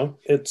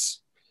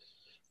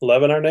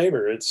loving our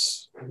neighbor.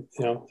 It's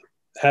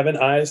having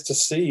eyes to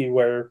see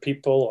where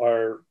people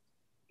are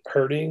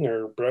hurting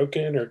or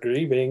broken or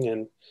grieving,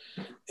 and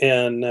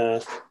the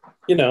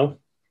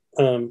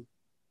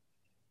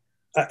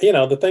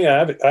thing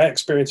I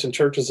experience in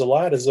churches a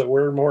lot is that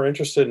we're more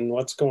interested in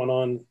what's going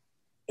on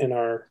in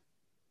our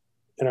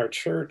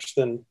church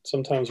than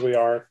sometimes we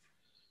are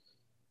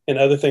in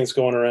other things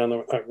going around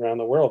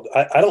the world.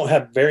 I don't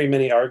have very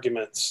many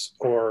arguments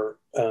or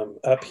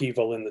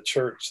upheaval in the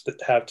church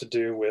that have to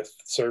do with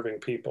serving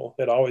people.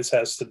 It always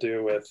has to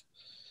do with,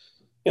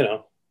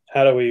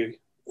 how do we,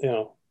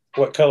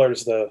 what color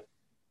is the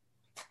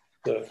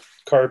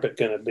carpet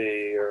going to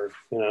be, or,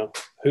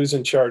 who's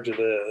in charge of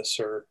this,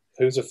 or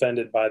who's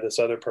offended by this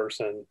other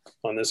person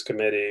on this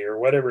committee, or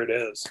whatever it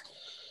is.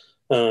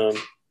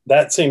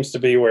 That seems to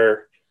be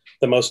where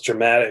the most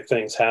dramatic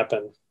things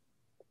happen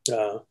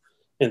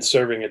in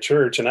serving a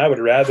church. And I would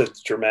rather the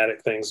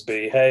dramatic things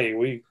be, hey,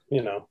 we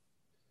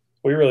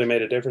really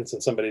made a difference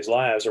in somebody's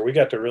lives, or we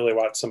got to really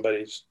watch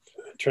somebody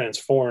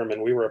transform,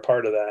 and we were a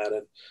part of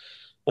that.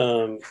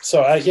 And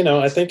so I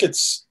think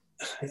it's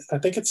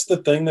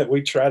the thing that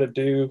we try to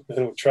do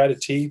and we try to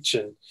teach.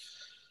 And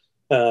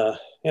and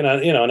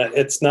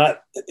it's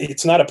not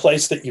a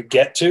place that you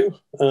get to.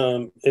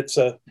 It's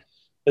a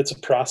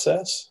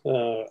process.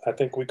 I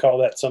think we call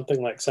that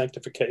something like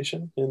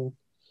sanctification in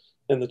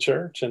the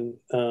church. And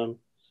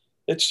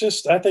it's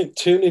just, I think,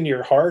 tuning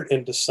your heart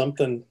into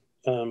something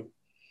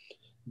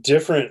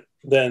different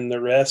than the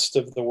rest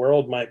of the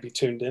world might be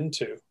tuned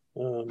into.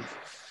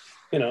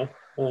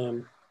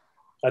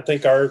 I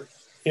think our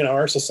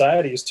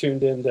society is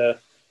tuned into,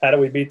 how do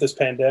we beat this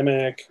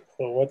pandemic?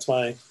 Well, what's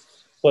my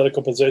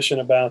political position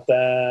about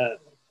that?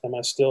 Am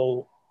I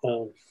still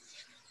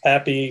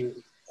happy,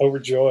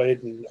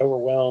 overjoyed, and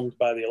overwhelmed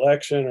by the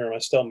election, or am I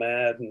still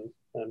mad and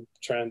I'm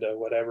trying to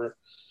whatever?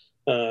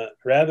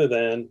 Rather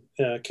than,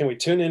 can we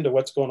tune into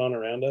what's going on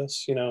around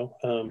us?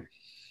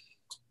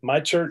 My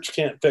church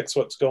can't fix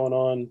what's going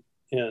on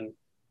in,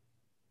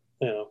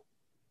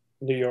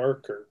 New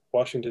York or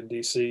Washington,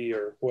 D.C.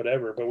 or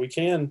whatever, but we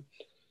can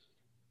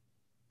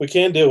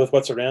deal with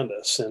what's around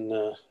us. And,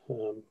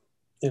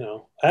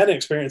 I had an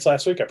experience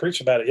last week. I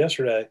preached about it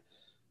yesterday,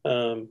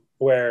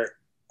 where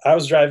I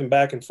was driving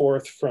back and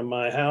forth from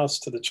my house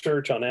to the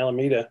church on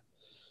Alameda.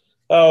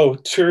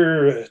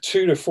 Two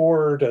to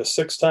 4 to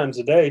 6 times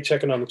a day,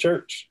 checking on the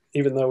church,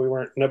 even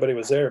though nobody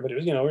was there, but it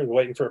was, we were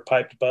waiting for a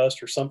pipe to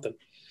bust or something.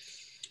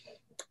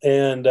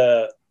 And,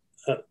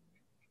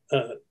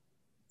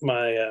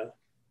 my,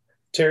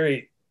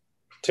 Terry,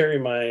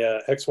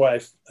 my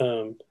ex-wife,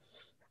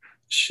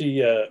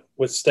 she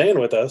was staying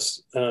with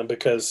us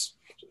because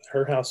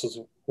her house was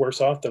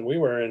worse off than we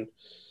were. And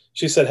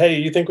she said, "Hey,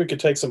 you think we could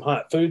take some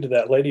hot food to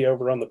that lady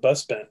over on the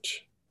bus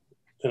bench?"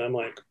 And I'm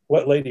like,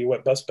 "What lady?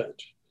 What bus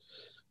bench?"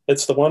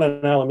 "It's the one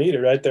in Alameda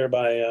right there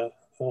by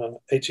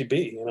HEB.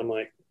 And I'm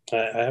like,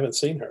 I haven't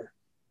seen her."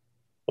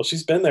 "Well,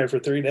 she's been there for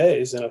 3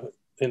 days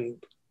in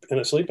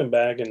a sleeping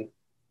bag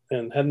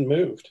and hadn't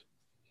moved."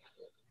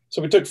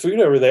 So we took food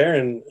over there,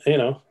 and,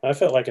 I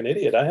felt like an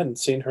idiot. I hadn't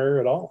seen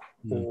her at all.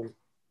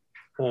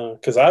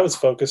 Because I was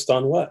focused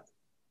on what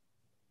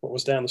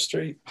was down the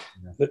street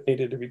that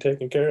needed to be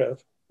taken care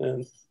of.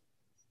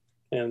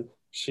 And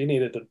she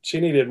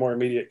needed more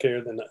immediate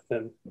care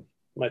than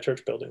my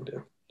church building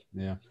did.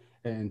 Yeah.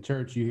 In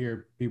church, you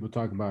hear people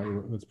talk about,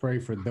 let's pray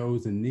for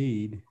those in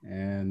need.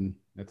 And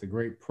that's a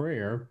great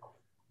prayer.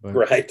 But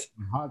right.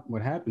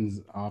 What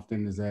happens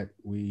often is that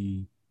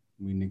we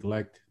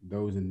neglect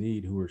those in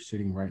need who are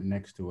sitting right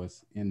next to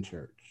us in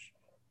church.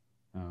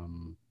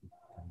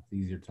 It's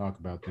easier to talk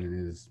about than it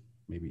is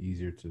maybe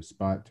easier to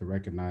spot, to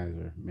recognize,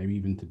 or maybe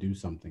even to do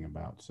something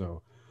about.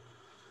 So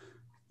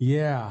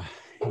yeah,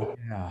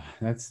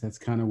 that's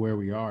kind of where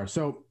we are.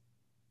 So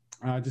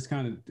just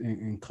kind of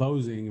in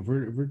closing, if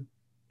we're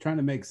trying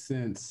to make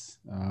sense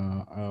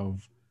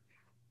of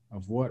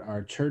what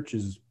our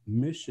church's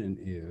mission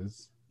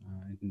is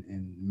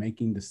in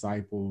making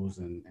disciples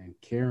and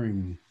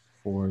caring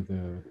for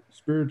the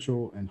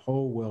spiritual and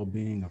whole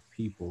well-being of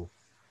people,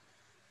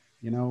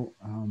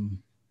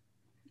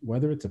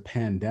 whether it's a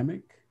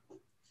pandemic,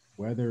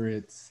 whether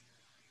it's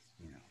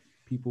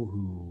people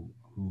who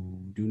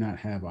do not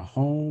have a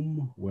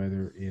home,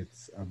 whether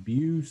it's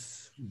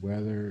abuse,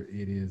 whether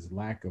it is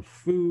lack of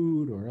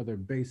food or other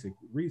basic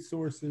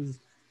resources,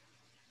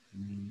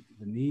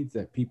 the needs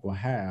that people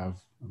have,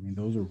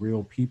 those are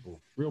real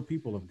people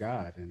of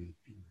God. And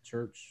in the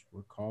church,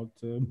 we're called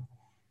to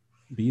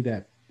be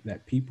that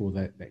people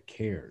that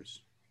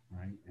cares,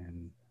 right?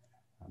 And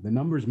the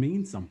numbers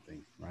mean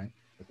something, right?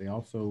 But they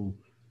also,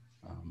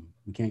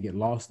 we can't get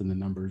lost in the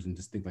numbers and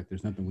just think like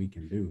there's nothing we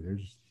can do.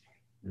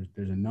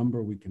 There's a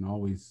number we can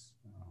always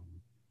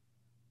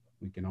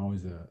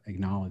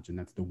acknowledge, and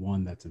that's the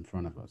one that's in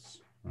front of us,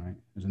 right?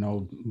 There's an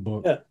old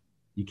book. Yeah.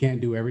 You can't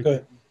do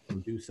everything, or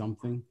do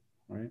something,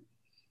 right?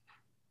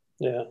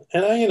 Yeah.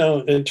 And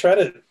and try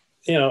to,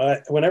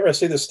 whenever I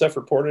see this stuff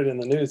reported in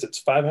the news, it's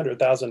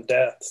 500,000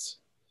 deaths.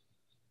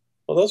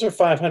 Well, those are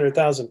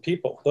 500,000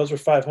 people. Those are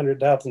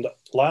 500,000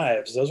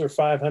 lives. Those are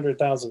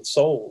 500,000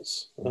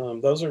 souls.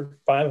 Those are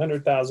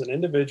 500,000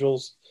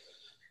 individuals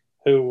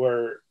who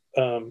were,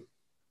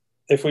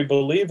 if we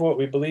believe what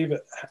we believe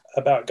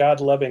about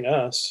God loving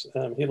us,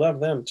 he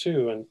loved them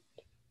too.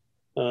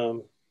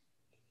 And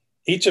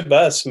each of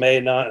us may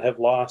not have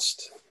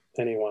lost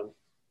anyone.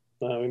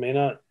 We may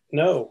not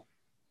know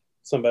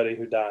somebody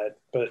who died,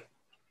 but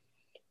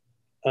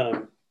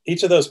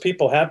each of those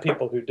people have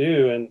people who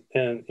do,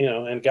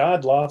 and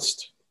God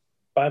lost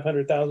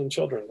 500,000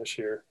 children this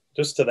year,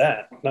 just to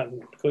that, not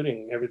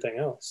including everything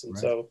else. And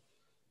so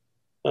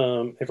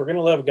if we're going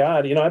to love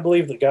God, I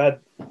believe that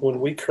God, when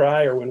we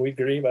cry or when we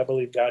grieve, I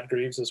believe God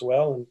grieves as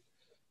well.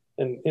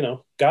 And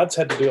God's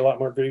had to do a lot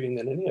more grieving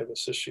than any of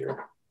us this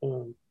year.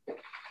 And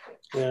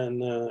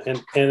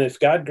if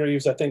God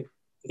grieves, I think,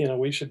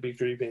 we should be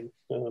grieving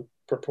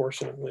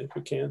proportionately if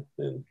we can.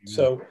 And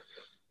so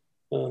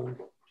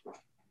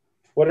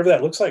whatever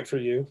that looks like for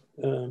you,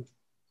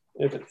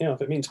 if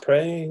it means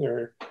praying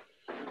or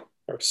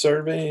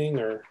serving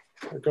or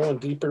going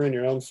deeper in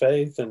your own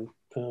faith. And,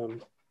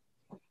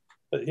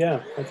 but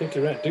yeah, I think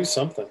you're right. Do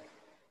something.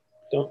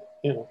 Don't.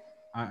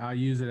 I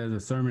use it as a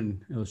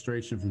sermon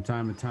illustration from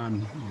time to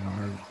time.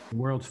 Our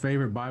world's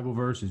favorite Bible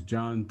verse is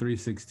John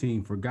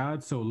 3:16. For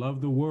God so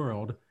loved the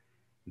world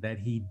that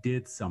he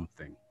did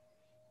something.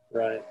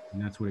 Right.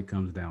 And that's what it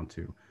comes down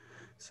to.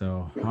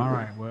 So, all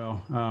right.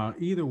 Well,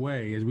 either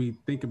way, as we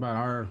think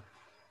about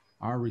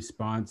our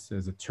response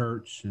as a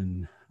church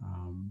and,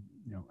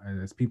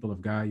 as people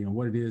of God,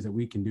 what it is that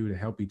we can do to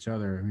help each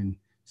other. I mean,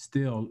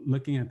 still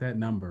looking at that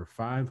number,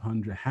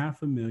 500,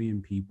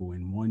 500,000 people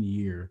in 1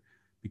 year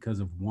because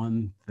of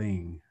one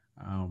thing.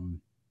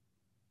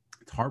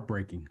 It's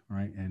heartbreaking,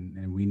 right?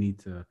 And we need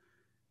to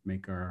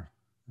make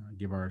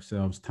give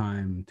ourselves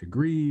time to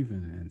grieve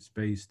and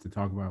space to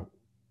talk about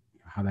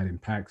how that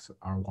impacts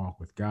our walk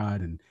with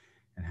God and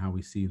how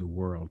we see the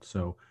world.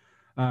 So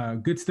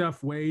good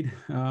stuff, Wade.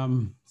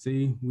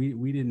 See,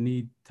 we didn't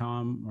need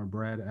Tom or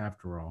Brad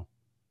after all.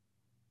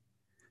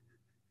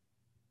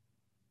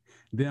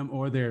 Them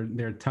or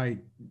their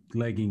tight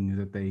leggings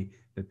that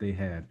they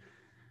had.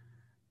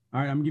 All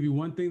right, I'm gonna give you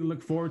one thing to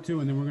look forward to,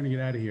 and then we're gonna get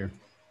out of here.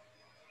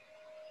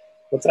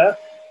 What's that?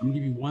 I'm gonna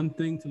give you one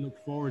thing to look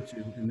forward to,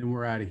 and then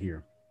we're out of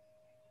here.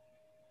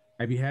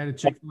 Have you had a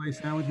Chick-fil-A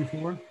sandwich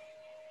before?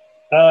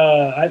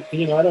 I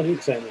don't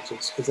eat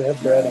sandwiches because they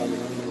have bread on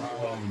them.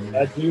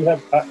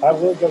 I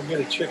will go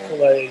get a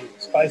Chick-fil-A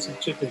spicy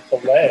chicken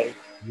fillet.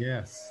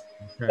 Yes.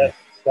 Okay.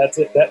 That's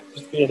it. That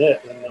just being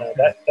it, and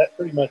that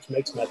pretty much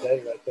makes my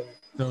day right there.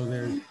 So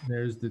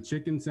there's the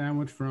chicken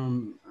sandwich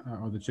from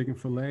or the chicken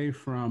fillet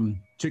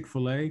from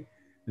Chick-fil-A.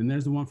 Then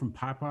there's the one from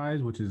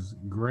Popeyes, which is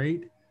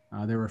great.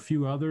 There are a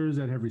few others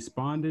that have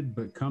responded,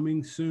 but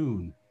coming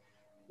soon.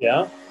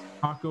 Yeah.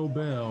 Taco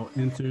Bell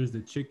enters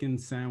the chicken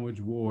sandwich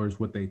wars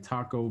with a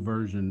taco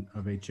version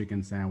of a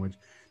chicken sandwich.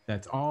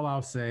 That's all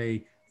I'll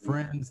say.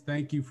 Friends,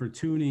 thank you for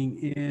tuning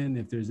in.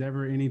 If there's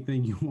ever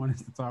anything you want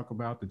us to talk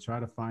about to try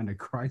to find a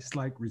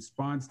Christ-like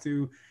response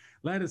to,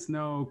 let us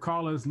know.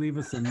 Call us, leave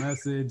us a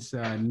message.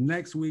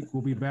 Next week,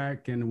 we'll be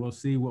back and we'll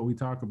see what we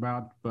talk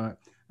about. But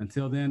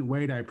until then,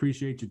 Wade, I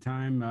appreciate your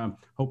time.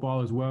 Hope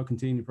all is well.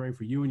 Continue to pray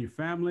for you and your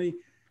family.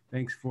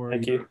 Thanks for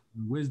your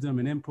wisdom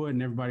and input,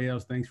 and everybody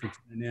else. Thanks for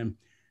tuning in.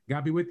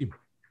 God be with you.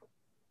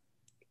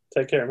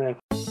 Take care, man.